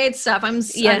homemade stuff. I'm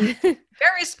Yeah.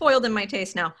 very spoiled in my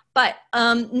taste now. But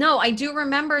no, I do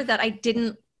remember that I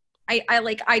didn't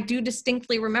I do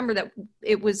distinctly remember that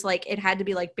it was like it had to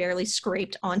be like barely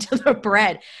scraped onto the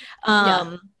bread.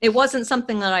 Yeah. It wasn't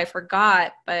something that I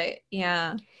forgot, but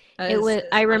yeah. It was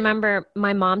I funny. remember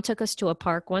my mom took us to a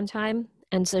park one time.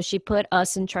 And so she put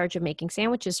us in charge of making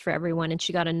sandwiches for everyone. And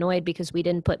she got annoyed because we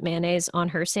didn't put mayonnaise on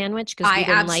her sandwich because we I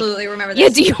didn't like, absolutely remember yeah,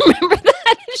 this. do you remember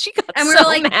that? She got And we so were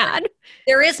like, mad.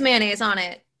 there is mayonnaise on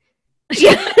it.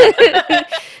 Yeah.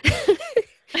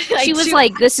 She Like was two.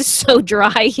 like, this is so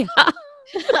dry. Yeah.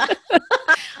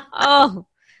 Oh,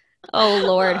 oh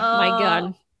Lord. My uh,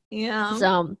 God. yeah.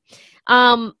 So,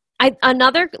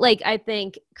 another like I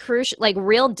think crucial, like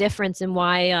real difference in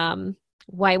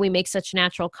why we make such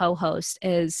natural co-hosts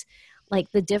is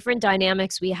like the different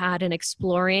dynamics we had in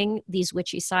exploring these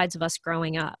witchy sides of us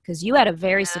growing up because you had a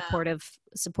very Yeah.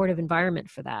 supportive environment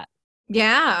for that.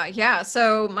 Yeah, yeah.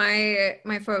 So my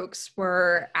folks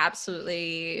were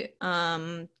absolutely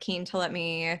keen to let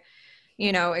me,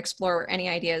 explore any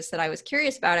ideas that I was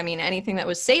curious about. I mean, anything that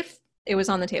was safe, it was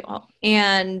on the table.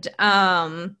 And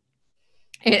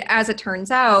as it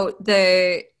turns out,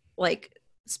 the like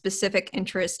specific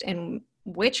interest in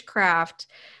witchcraft,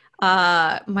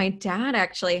 my dad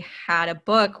actually had a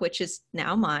book, which is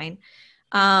now mine,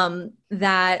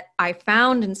 that I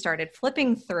found and started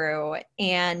flipping through,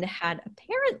 and had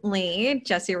apparently,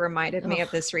 Jesse reminded me Oh,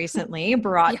 of this recently,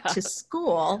 brought yeah. to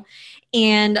school.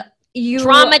 And you,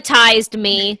 Traumatized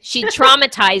me. She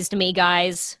traumatized me,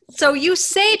 guys. so you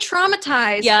say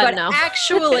traumatized, Yeah, but no.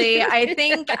 actually, I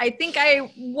think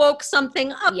I woke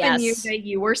something up in you Yes. that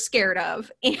you were scared of.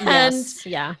 And Yes.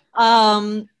 Yeah.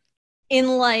 um, in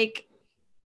like,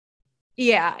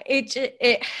 yeah, it's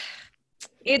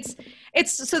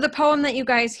so the poem that you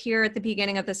guys hear at the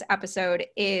beginning of this episode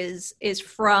is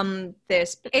from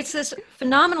this, it's this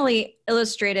phenomenally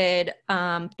illustrated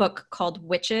book called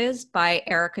Witches by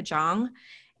Erica Jong.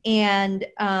 And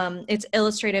it's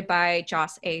illustrated by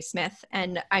Joss A. Smith.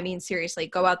 And I mean, seriously,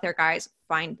 go out there, guys,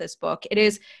 find this book. It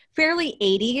is fairly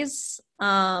 80s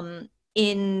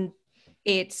in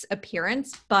its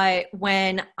appearance, but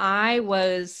when I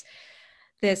was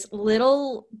this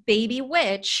little baby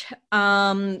witch,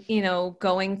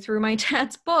 going through my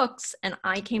dad's books, and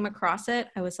I came across it,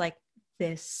 I was like,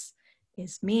 this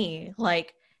is me.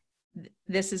 Like,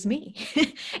 this is me.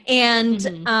 And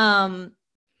Hmm.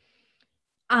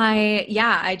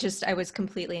 I was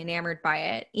completely enamored by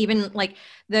it. Even like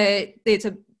it's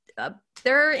a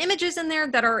there are images in there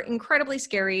that are incredibly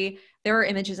scary. There are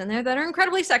images in there that are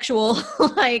incredibly sexual.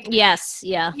 Like, Yes,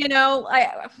 yeah. you know,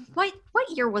 what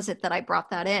year was it that I brought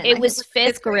that in? It I think it was was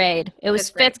fifth grade. It was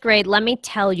fifth grade. Let me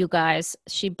tell you guys,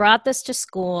 she brought this to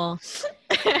school.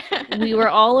 We were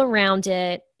all around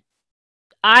it.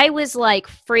 I was like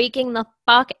freaking the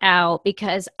fuck out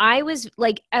because I was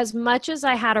like, as much as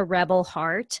I had a rebel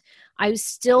heart, I was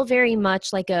still very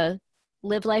much like a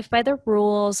live life by the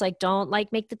rules. Like, don't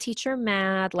like make the teacher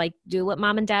mad. Like, do what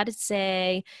mom and dad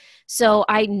say. So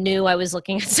I knew I was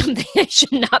looking at something I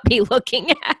should not be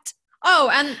looking at. Oh,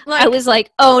 and like, I was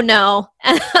like, oh no,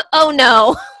 oh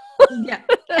no. Yeah.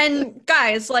 And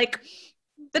guys, like,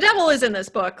 the devil is in this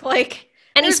book. Like,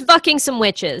 and he's fucking some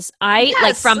witches.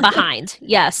 Like from behind.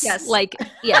 Yes. Yes. Like,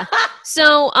 yeah.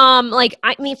 So, like,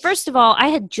 I mean, first of all, I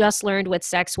had just learned what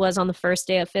sex was on the first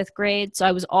day of fifth grade. So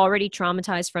I was already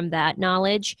traumatized from that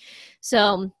knowledge.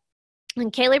 So,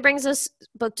 and Kaylee brings this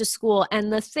book to school.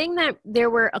 And the thing that there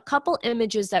were a couple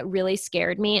images that really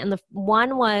scared me. And the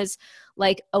one was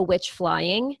like a witch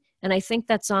flying. And I think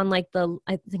that's on like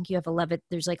I think you have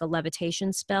there's like a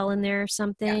levitation spell in there or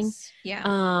something. Yes.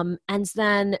 Yeah. And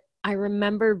then I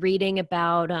remember reading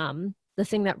about the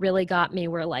thing that really got me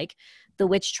were like the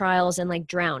witch trials and like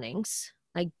drownings,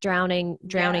 like drowning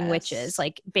witches.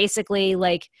 Like basically,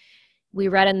 like we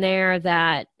read in there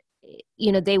that,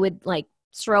 you know, they would like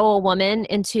throw a woman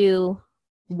into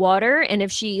water, and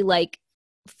if she like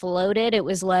floated, it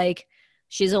was like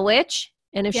she's a witch.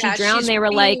 And if she drowned, they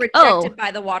were like, rejected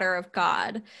by the water of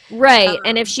God. Right.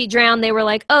 And if she drowned, they were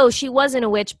like, oh, she wasn't a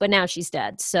witch, but now she's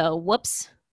dead. So whoops.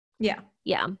 Yeah.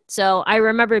 Yeah. So I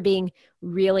remember being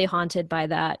really haunted by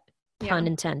that, pun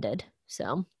intended.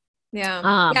 So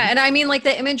yeah. Yeah. And I mean, like,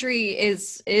 the imagery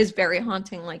is very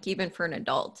haunting, like even for an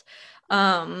adult.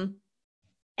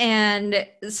 And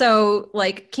so,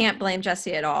 like, can't blame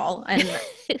Jessie at all. And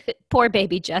poor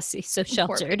baby Jessie, so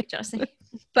sheltered. Poor baby Jessie.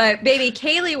 But baby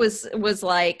Kaylee was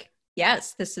like,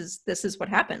 yes, this is what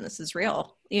happened. This is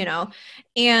real, you know?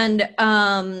 And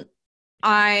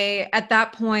I, at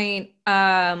that point,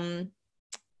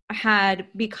 had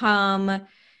become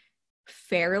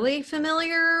fairly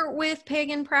familiar with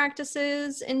pagan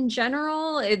practices in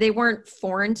general. They weren't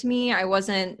foreign to me. I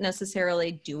wasn't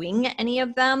necessarily doing any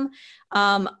of them.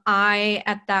 I,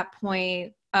 at that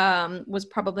point, was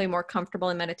probably more comfortable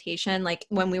in meditation. Like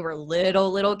when we were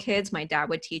little kids, my dad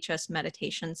would teach us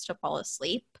meditations to fall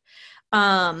asleep.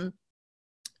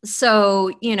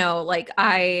 So, you know, like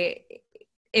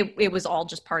it was all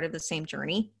just part of the same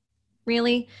journey,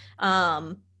 really.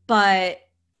 But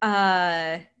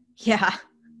yeah.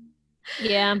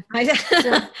 Yeah.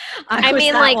 I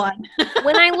mean, like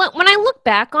when I look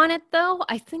back on it though,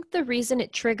 I think the reason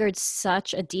it triggered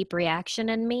such a deep reaction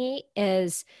in me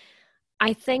is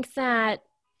I think that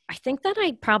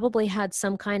I probably had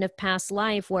some kind of past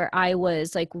life where I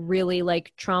was like really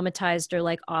like traumatized or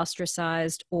like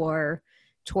ostracized or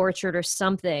tortured or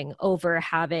something over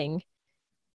having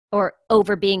or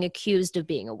over being accused of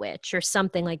being a witch or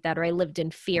something like that, or I lived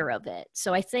in fear of it.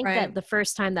 So I think that the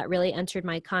first time that really entered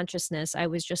my consciousness, I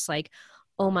was just like,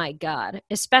 oh my God,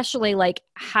 especially like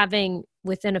having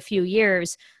within a few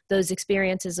years, those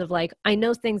experiences of like, I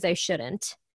know things I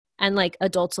shouldn't. And like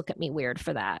adults look at me weird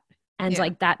for that. And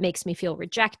like, that makes me feel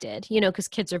rejected, you know, because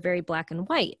kids are very black and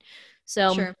white.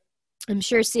 So I'm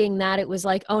sure seeing that, it was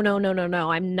like, oh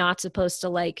no, I'm not supposed to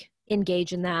like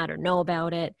engage in that or know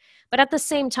about it. But at the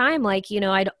same time, like, you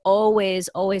know, I'd always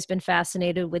been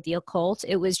fascinated with the occult.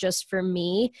 It was just for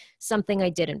me, something I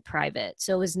did in private.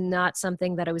 So it was not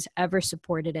something that I was ever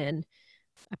supported in.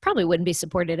 I probably wouldn't be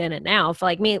supported in it now. If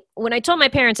like me, when I told my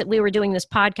parents that we were doing this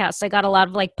podcast, I got a lot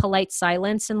of like polite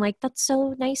silence and like, that's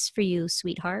so nice for you,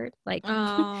 sweetheart. Like,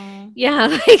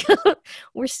 yeah, like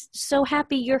we're so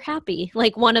happy you're happy.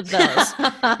 Like one of those.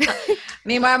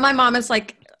 Meanwhile, my mom is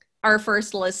like our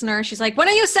first listener. She's like, when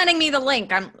are you sending me the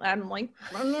link? I'm like,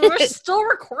 we're still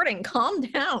recording. Calm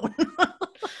down.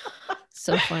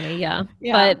 So funny. Yeah.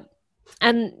 But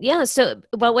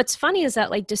what's funny is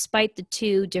that like, despite the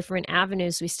two different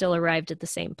avenues, we still arrived at the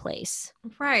same place.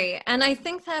 Right. And I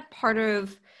think that part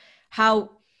of how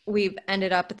we've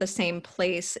ended up at the same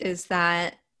place is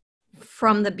that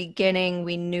from the beginning,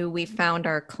 we knew we found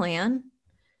our clan.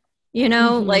 You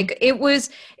know, like it was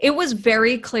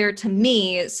very clear to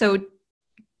me. So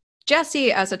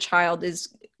Jessie as a child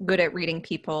is good at reading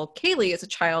people. Kaylee as a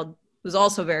child was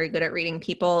also very good at reading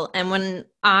people. And when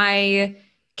I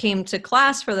came to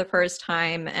class for the first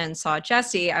time and saw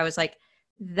Jessie, I was like,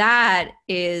 that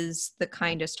is the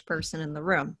kindest person in the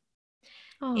room.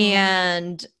 Aww.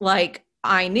 And like,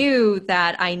 I knew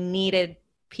that I needed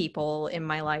people in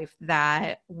my life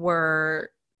that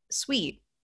were sweet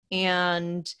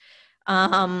and,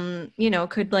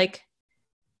 could like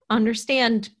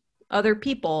understand other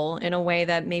people in a way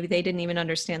that maybe they didn't even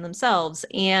understand themselves.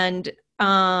 And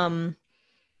I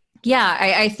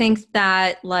think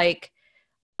that like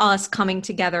us coming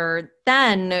together,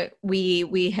 then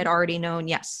we had already known,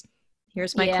 yes,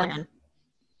 here's my clan.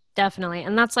 Definitely.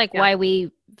 And that's like why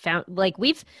we've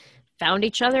found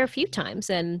each other a few times,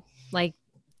 and like,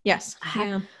 yes,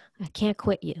 I can't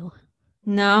quit you.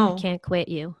 No, I can't quit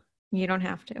you. You don't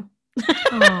have to.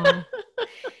 Oh.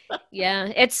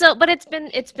 Yeah, but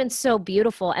it's been so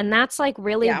beautiful, and that's like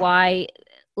really why,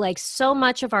 like, so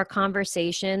much of our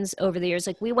conversations over the years,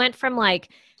 like we went from like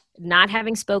not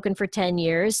having spoken for 10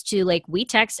 years to like we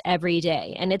text every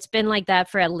day, and it's been like that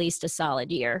for at least a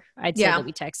solid year. I'd say that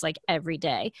we text like every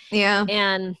day. Yeah.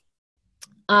 And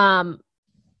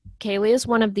Kaylee is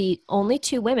one of the only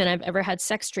 2 women I've ever had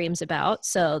sex dreams about.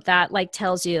 So that like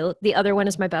tells you. The other one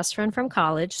is my best friend from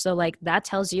college. So like that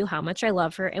tells you how much I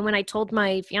love her. And when I told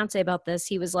my fiance about this,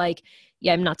 he was like,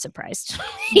 yeah, I'm not surprised.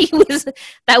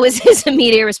 That was his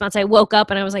immediate response. I woke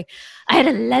up and I was like, I had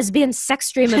a lesbian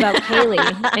sex dream about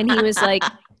Kaylee. And he was like,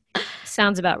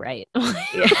 sounds about right.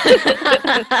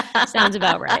 Sounds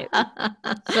about right.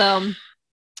 So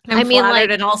I'm flattered,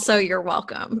 like, and also you're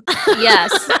welcome.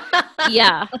 Yes.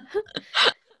 Yeah.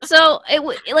 So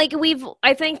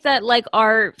I think that like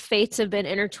our fates have been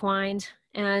intertwined,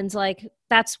 and like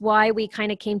that's why we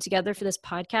kind of came together for this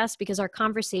podcast, because our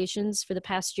conversations for the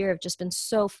past year have just been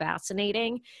so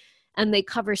fascinating, and they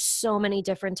cover so many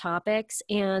different topics.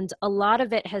 And a lot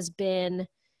of it has been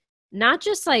not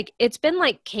just like, it's been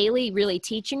like Kaylee really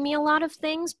teaching me a lot of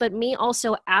things, but me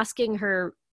also asking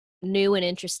her new and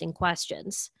interesting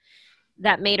questions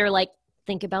that made her like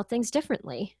think about things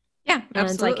differently. Yeah,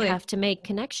 absolutely. And like have to make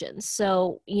connections.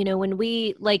 So, when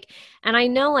we like, and I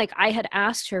know like I had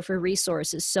asked her for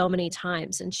resources so many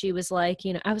times, and she was like,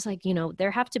 I was like,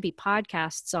 there have to be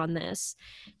podcasts on this.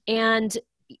 And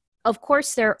of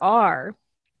course there are,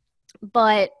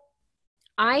 but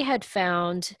I had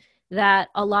found that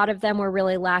a lot of them were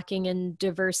really lacking in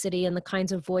diversity and the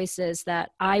kinds of voices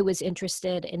that I was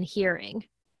interested in hearing.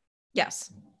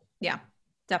 Yes. Yeah,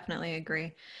 definitely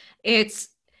agree.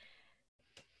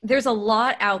 There's a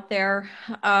lot out there,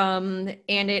 and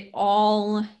it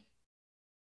all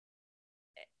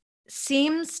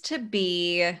seems to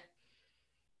be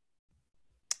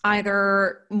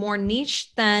either more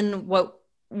niche than what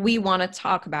we want to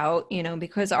talk about,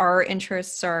 because our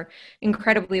interests are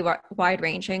incredibly wide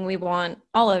ranging. We want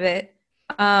all of it.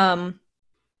 Or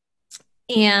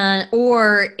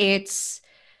it's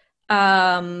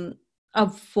a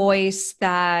voice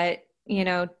that,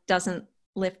 doesn't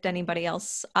lift anybody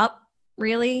else up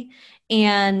really.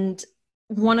 And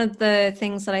one of the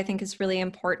things that I think is really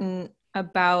important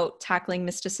about tackling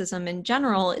mysticism in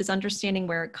general is understanding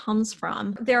where it comes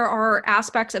from. There are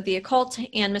aspects of the occult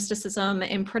and mysticism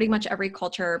in pretty much every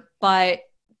culture, but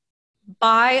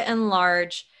by and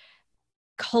large,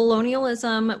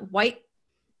 colonialism, whitewashing,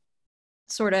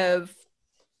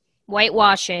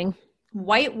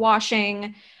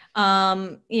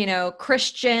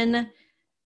 Christian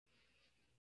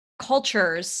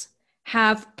cultures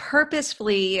have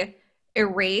purposefully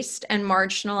erased and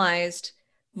marginalized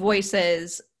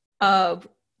voices of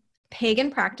pagan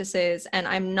practices. And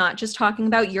I'm not just talking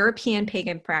about European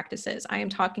pagan practices. I am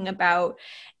talking about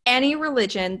any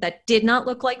religion that did not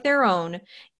look like their own.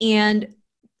 And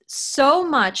so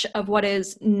much of what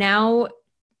is now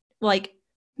like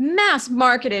mass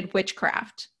marketed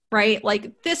witchcraft, right?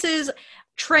 Like this is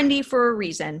trendy for a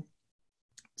reason.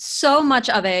 So much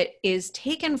of it is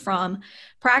taken from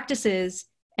practices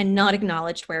and not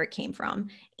acknowledged where it came from.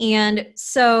 And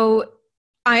so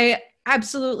I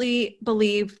absolutely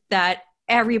believe that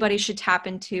everybody should tap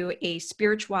into a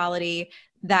spirituality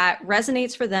that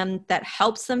resonates for them, that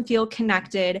helps them feel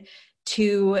connected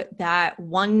to that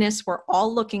oneness we're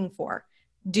all looking for.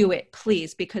 Do it,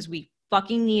 please, because we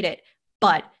fucking need it.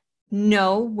 But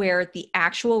know where the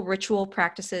actual ritual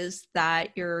practices that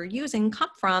you're using come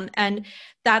from. And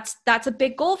that's a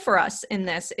big goal for us in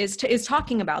this, is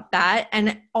talking about that,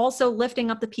 and also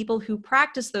lifting up the people who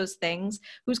practice those things,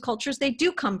 whose cultures they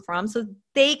do come from, so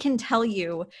they can tell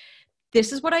you,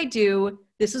 this is what I do,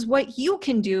 this is what you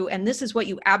can do, and this is what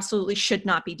you absolutely should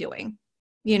not be doing.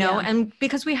 And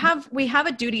because we have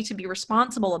a duty to be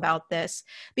responsible about this,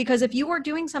 because if you are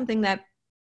doing something that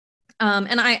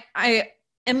and I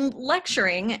am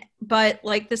lecturing, but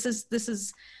like this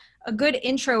is a good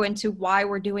intro into why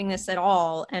we're doing this at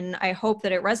all, and I hope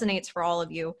that it resonates for all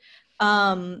of you,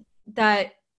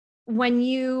 that when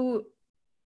you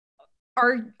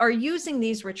are using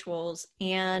these rituals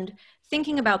and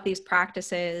thinking about these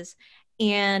practices,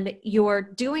 and you're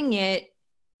doing it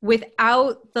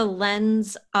without the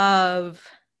lens of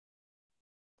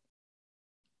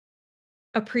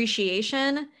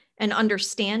appreciation and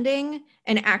understanding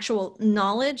and actual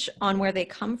knowledge on where they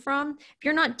come from, if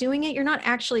you're not doing it, you're not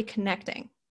actually connecting.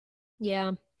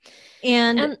 Yeah.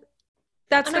 And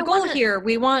that's and the goal here.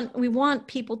 We want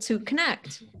people to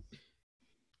connect.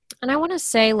 And I want to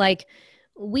say, like,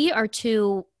 we are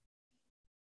two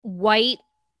white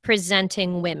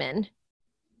presenting women.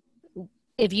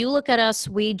 If you look at us,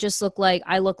 we just look like,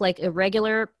 I look like a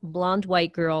regular blonde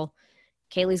white girl.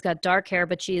 Kaylee's got dark hair,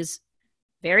 but she is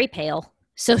very pale.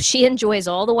 So she enjoys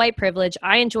all the white privilege.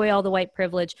 I enjoy all the white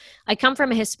privilege. I come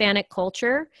from a Hispanic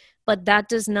culture, but that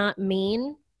does not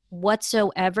mean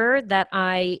whatsoever that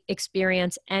I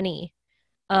experience any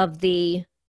of the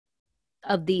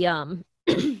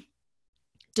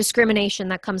discrimination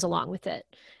that comes along with it.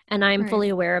 And I'm fully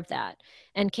aware of that.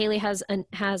 And Kaylee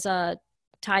has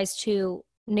ties to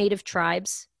Native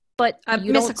tribes, but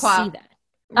you don't see that.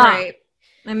 Right.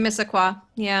 I'm Mississauga.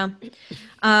 Yeah.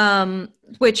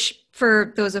 Which,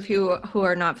 for those of you who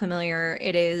are not familiar,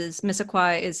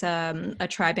 Mississauga is a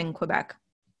tribe in Quebec.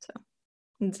 So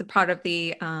it's a part of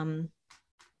the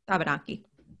Abenaki.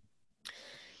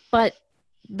 But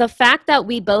the fact that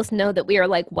we both know that we are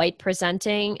like white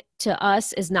presenting to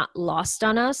us is not lost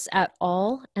on us at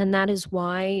all. And that is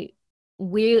why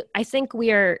I think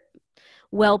we are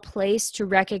well placed to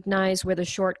recognize where the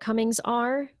shortcomings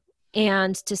are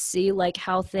and to see like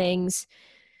how things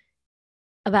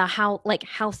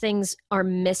are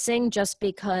missing, just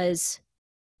because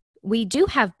we do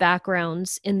have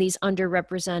backgrounds in these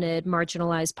underrepresented,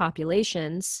 marginalized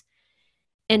populations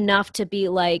enough to be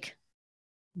like,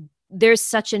 there's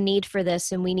such a need for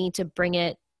this and we need to bring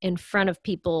it in front of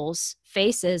people's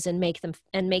faces and make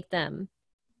them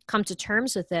come to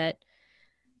terms with it.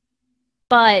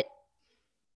 But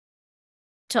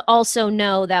to also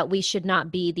know that we should not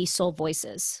be the sole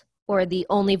voices or the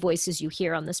only voices you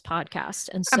hear on this podcast.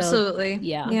 And so, absolutely.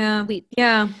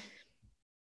 Yeah.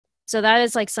 So that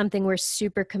is like something we're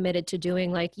super committed to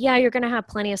doing. Like, yeah, you're going to have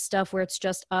plenty of stuff where it's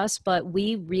just us, but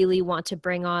we really want to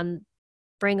bring on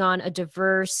a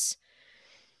diverse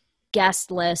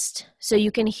guest list so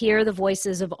you can hear the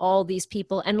voices of all these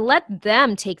people and let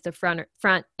them take the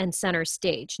front and center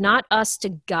stage, not us to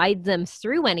guide them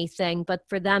through anything, but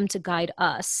for them to guide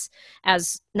us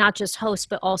as not just hosts,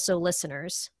 but also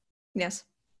listeners. Yes.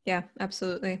 Yeah,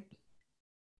 absolutely.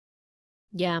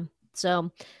 Yeah.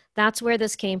 So that's where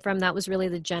this came from. That was really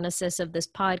the genesis of this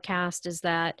podcast, is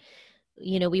that,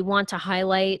 we want to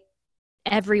highlight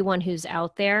everyone who's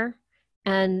out there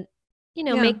and,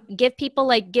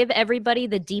 give everybody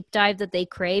the deep dive that they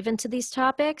crave into these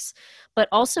topics, but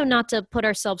also not to put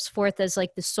ourselves forth as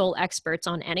like the sole experts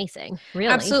on anything,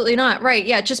 really. Absolutely not. Right.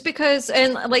 Yeah. Just because,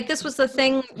 and like, this was the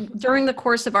thing during the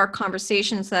course of our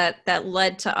conversations that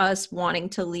led to us wanting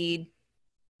to lead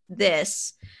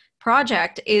this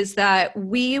project, is that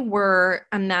we were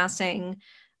amassing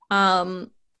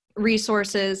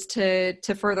resources to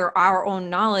further our own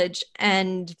knowledge,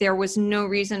 and there was no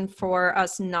reason for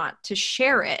us not to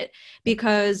share it,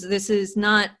 because this is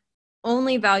not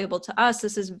only valuable to us,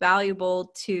 this is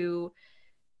valuable to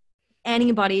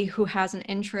anybody who has an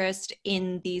interest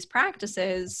in these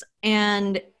practices.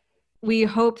 And we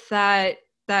hope that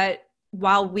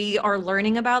while we are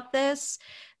learning about this,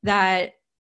 that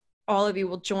all of you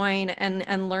will join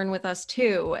and learn with us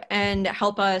too, and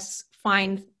help us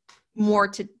find more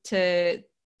to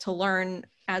learn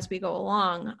as we go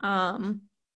along.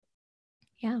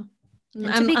 Yeah.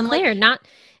 And to be clear, not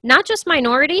just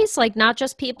minorities, like not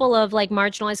just people of like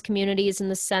marginalized communities in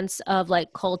the sense of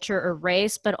like culture or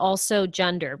race, but also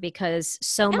gender, because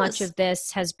so much of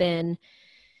this has been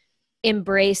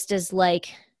embraced as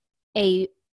like a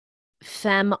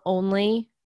femme only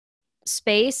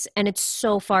space, and it's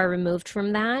so far removed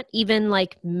from that. Even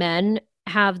like men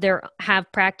have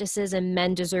practices, and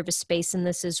men deserve a space in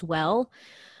this as well.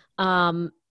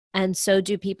 And so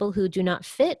do people who do not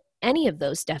fit any of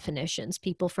those definitions,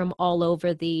 people from all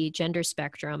over the gender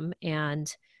spectrum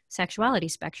and sexuality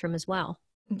spectrum as well.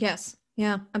 Yes.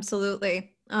 Yeah,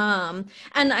 absolutely. And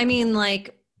I mean,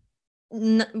 like,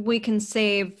 we can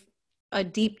save a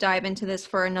deep dive into this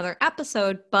for another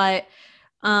episode, but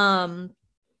the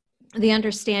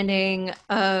understanding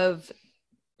of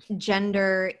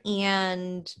gender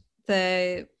and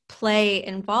the play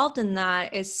involved in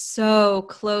that is so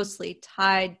closely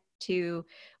tied to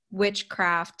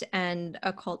witchcraft and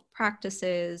occult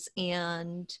practices,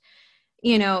 and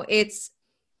it's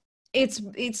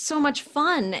so much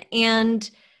fun. And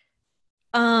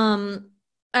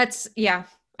That's yeah.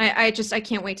 I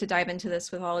can't wait to dive into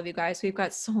this with all of you guys. We've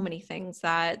got so many things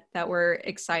that we're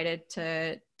excited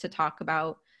to talk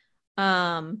about.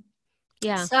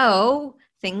 Yeah. So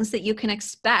things that you can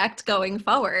expect going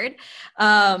forward,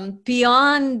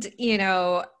 beyond,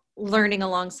 learning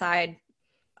alongside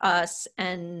us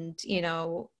and,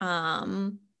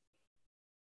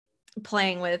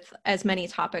 playing with as many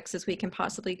topics as we can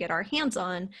possibly get our hands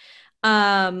on.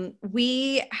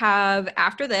 We have,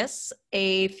 after this,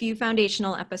 a few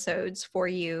foundational episodes for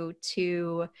you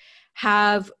to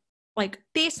have like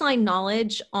baseline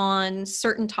knowledge on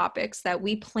certain topics that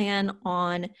we plan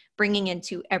on bringing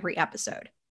into every episode.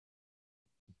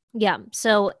 Yeah.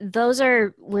 So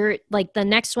we're like the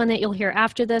next one that you'll hear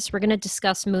after this, we're going to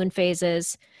discuss moon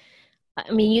phases.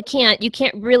 I mean, you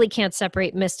can't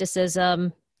separate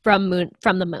mysticism from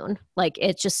the moon. Like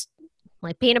it's just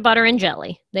like peanut butter and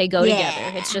jelly. They go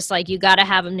together. It's just like you got to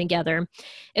have them together.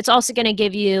 It's also going to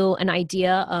give you an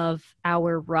idea of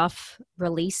our rough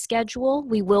release schedule.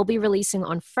 We will be releasing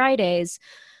on Fridays,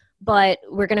 but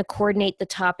we're going to coordinate the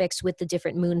topics with the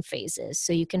different moon phases.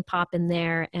 So you can pop in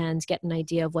there and get an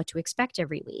idea of what to expect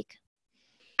every week.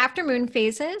 After moon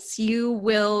phases, you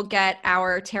will get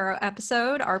our tarot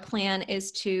episode. Our plan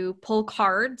is to pull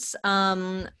cards,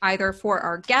 either for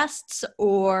our guests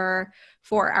or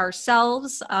for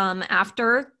ourselves,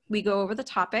 after we go over the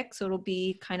topic. So it'll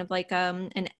be kind of like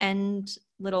an end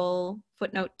little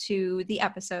footnote to the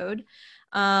episode.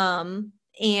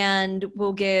 And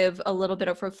we'll give a little bit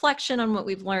of reflection on what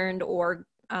we've learned, or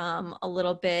a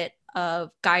little bit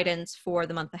of guidance for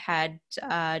the month ahead,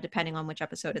 depending on which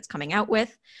episode it's coming out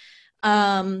with.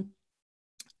 After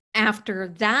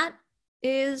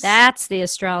that's the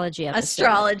astrology episode.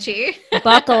 Astrology.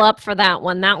 Buckle up for that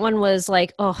one. That one was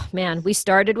like, oh man, we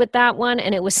started with that one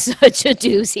and it was such a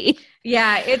doozy.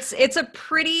 Yeah, it's a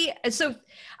pretty, so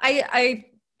I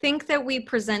think that we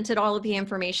presented all of the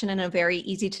information in a very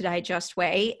easy to digest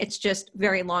way. It's just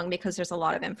very long because there's a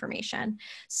lot of information.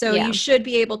 So You should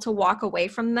be able to walk away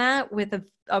from that with a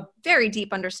very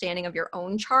deep understanding of your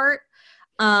own chart.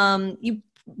 You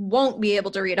won't be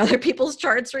able to read other people's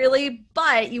charts really,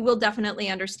 but you will definitely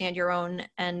understand your own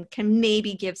and can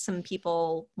maybe give some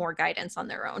people more guidance on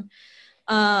their own.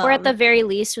 Or at the very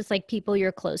least with like people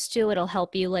you're close to, it'll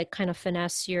help you like kind of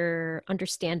finesse your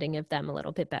understanding of them a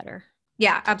little bit better.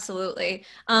 Yeah, absolutely.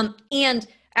 And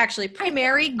actually,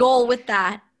 primary goal with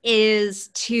that is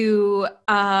to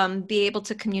be able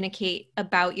to communicate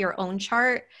about your own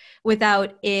chart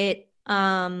without it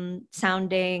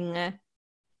sounding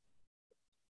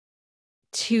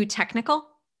too technical.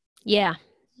 Yeah.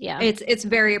 It's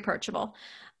very approachable.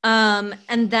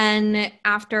 And then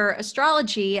after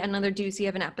astrology, another doozy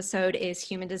of an episode is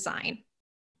human design.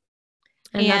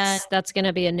 And that's going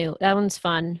to be that one's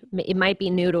fun. It might be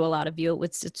new to a lot of you.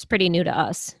 It's pretty new to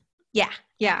us. Yeah,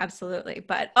 absolutely.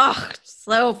 But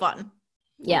so fun.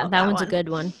 Yeah, that one's a good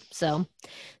one. So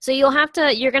you're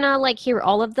going to like hear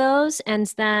all of those. And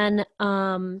then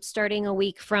starting a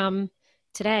week from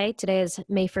today is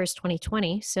May 1st,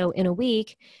 2020. So in a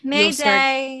week, May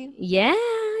Day.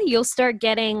 You'll start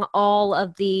getting all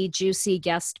of the juicy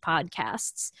guest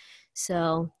podcasts.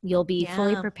 So you'll be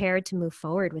fully prepared to move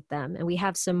forward with them. And we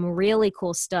have some really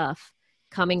cool stuff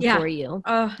coming for you.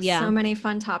 Oh, so many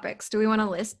fun topics. Do we want to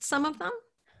list some of them?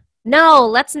 No,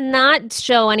 let's not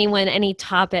show anyone any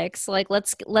topics. Like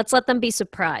let's let them be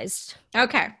surprised.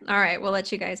 Okay. All right. We'll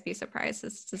let you guys be surprised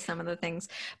as to some of the things.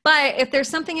 But if there's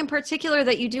something in particular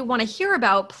that you do want to hear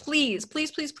about, please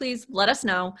let us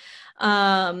know.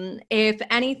 If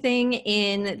anything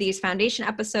in these foundation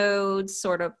episodes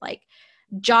sort of like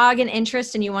jog an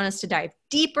interest and you want us to dive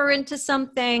deeper into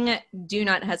something, do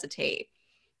not hesitate.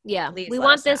 Yeah, we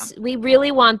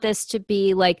really want this to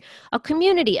be like a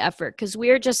community effort because we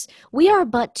are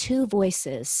but two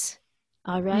voices.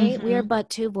 All right. Mm-hmm. We are but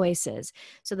two voices.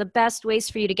 So the best ways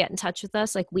for you to get in touch with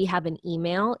us, like we have an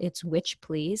email, it's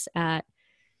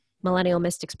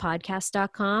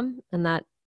witchplease@millennialmysticspodcast.com. And that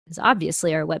is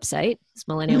obviously our website. It's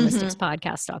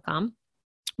millennialmysticspodcast.com.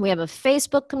 We have a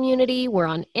Facebook community. We're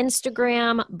on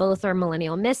Instagram. Both are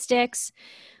Millennial Mystics.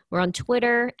 We're on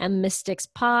Twitter and Mystics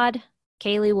Pod.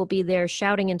 Kaylee will be there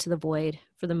shouting into the void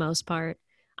for the most part.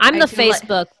 I'm the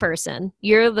Facebook person.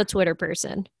 You're the Twitter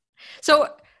person. So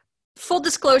full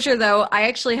disclosure, though, I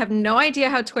actually have no idea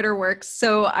how Twitter works.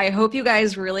 So I hope you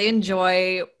guys really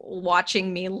enjoy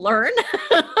watching me learn.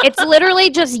 It's literally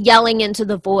just yelling into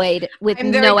the void with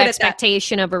no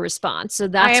expectation of a response. So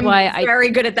that's why I'm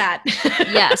very good at that.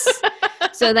 Yes.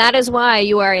 So that is why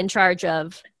you are in charge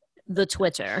of the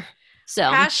Twitter. So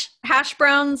hash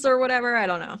browns or whatever. I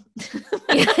don't know.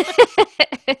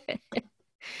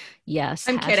 Yes.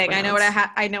 I'm hash kidding. I know what browns.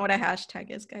 I know what a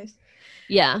hashtag is, guys.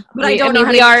 Yeah. But I don't know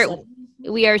how to use it.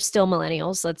 We are still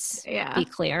millennials. Let's Yeah. be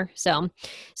clear. So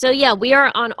yeah, we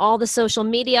are on all the social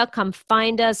media. Come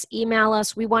find us, email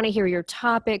us. We want to hear your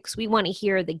topics. We want to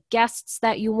hear the guests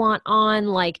that you want on.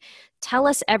 Like, tell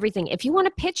us everything. If you want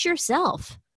to pitch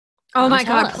yourself, Oh my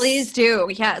tell God, us. please do.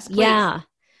 Yes, please. Yeah.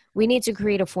 We need to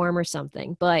create a form or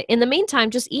something. But in the meantime,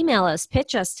 just email us,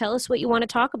 pitch us, tell us what you want to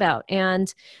talk about,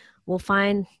 and we'll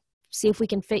see if we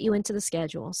can fit you into the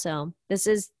schedule. So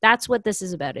that's what this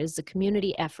is about, is the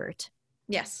community effort.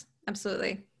 Yes,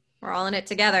 absolutely. We're all in it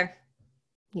together.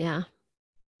 Yeah,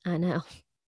 I know.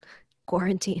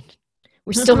 Quarantine.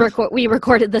 We're still we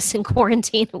recorded this in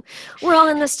quarantine. We're all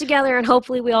in this together, and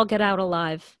hopefully we all get out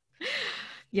alive.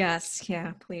 Yes.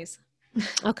 Yeah, please.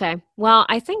 Okay. Well,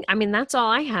 I mean, that's all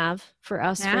I have for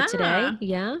us for today.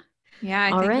 Yeah. Yeah,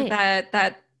 I All think right.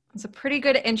 that was a pretty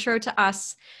good intro to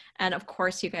us. And of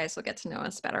course, you guys will get to know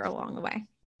us better along the way.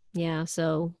 Yeah,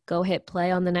 so go hit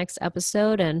play on the next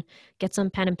episode and get some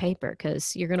pen and paper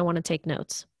because you're going to want to take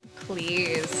notes.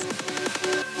 Please.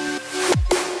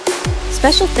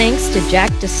 Special thanks to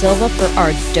Jack Da Silva for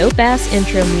our dope-ass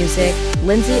intro music,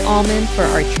 Lindsay Allman for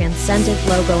our transcendent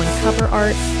logo and cover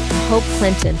art, and Hope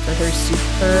Clinton for her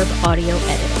superb audio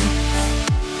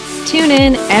editing. Tune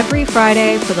in every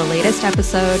Friday for the latest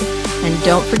episode, and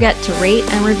don't forget to rate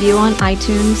and review on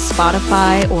iTunes,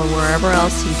 Spotify, or wherever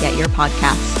else you get your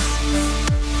podcasts.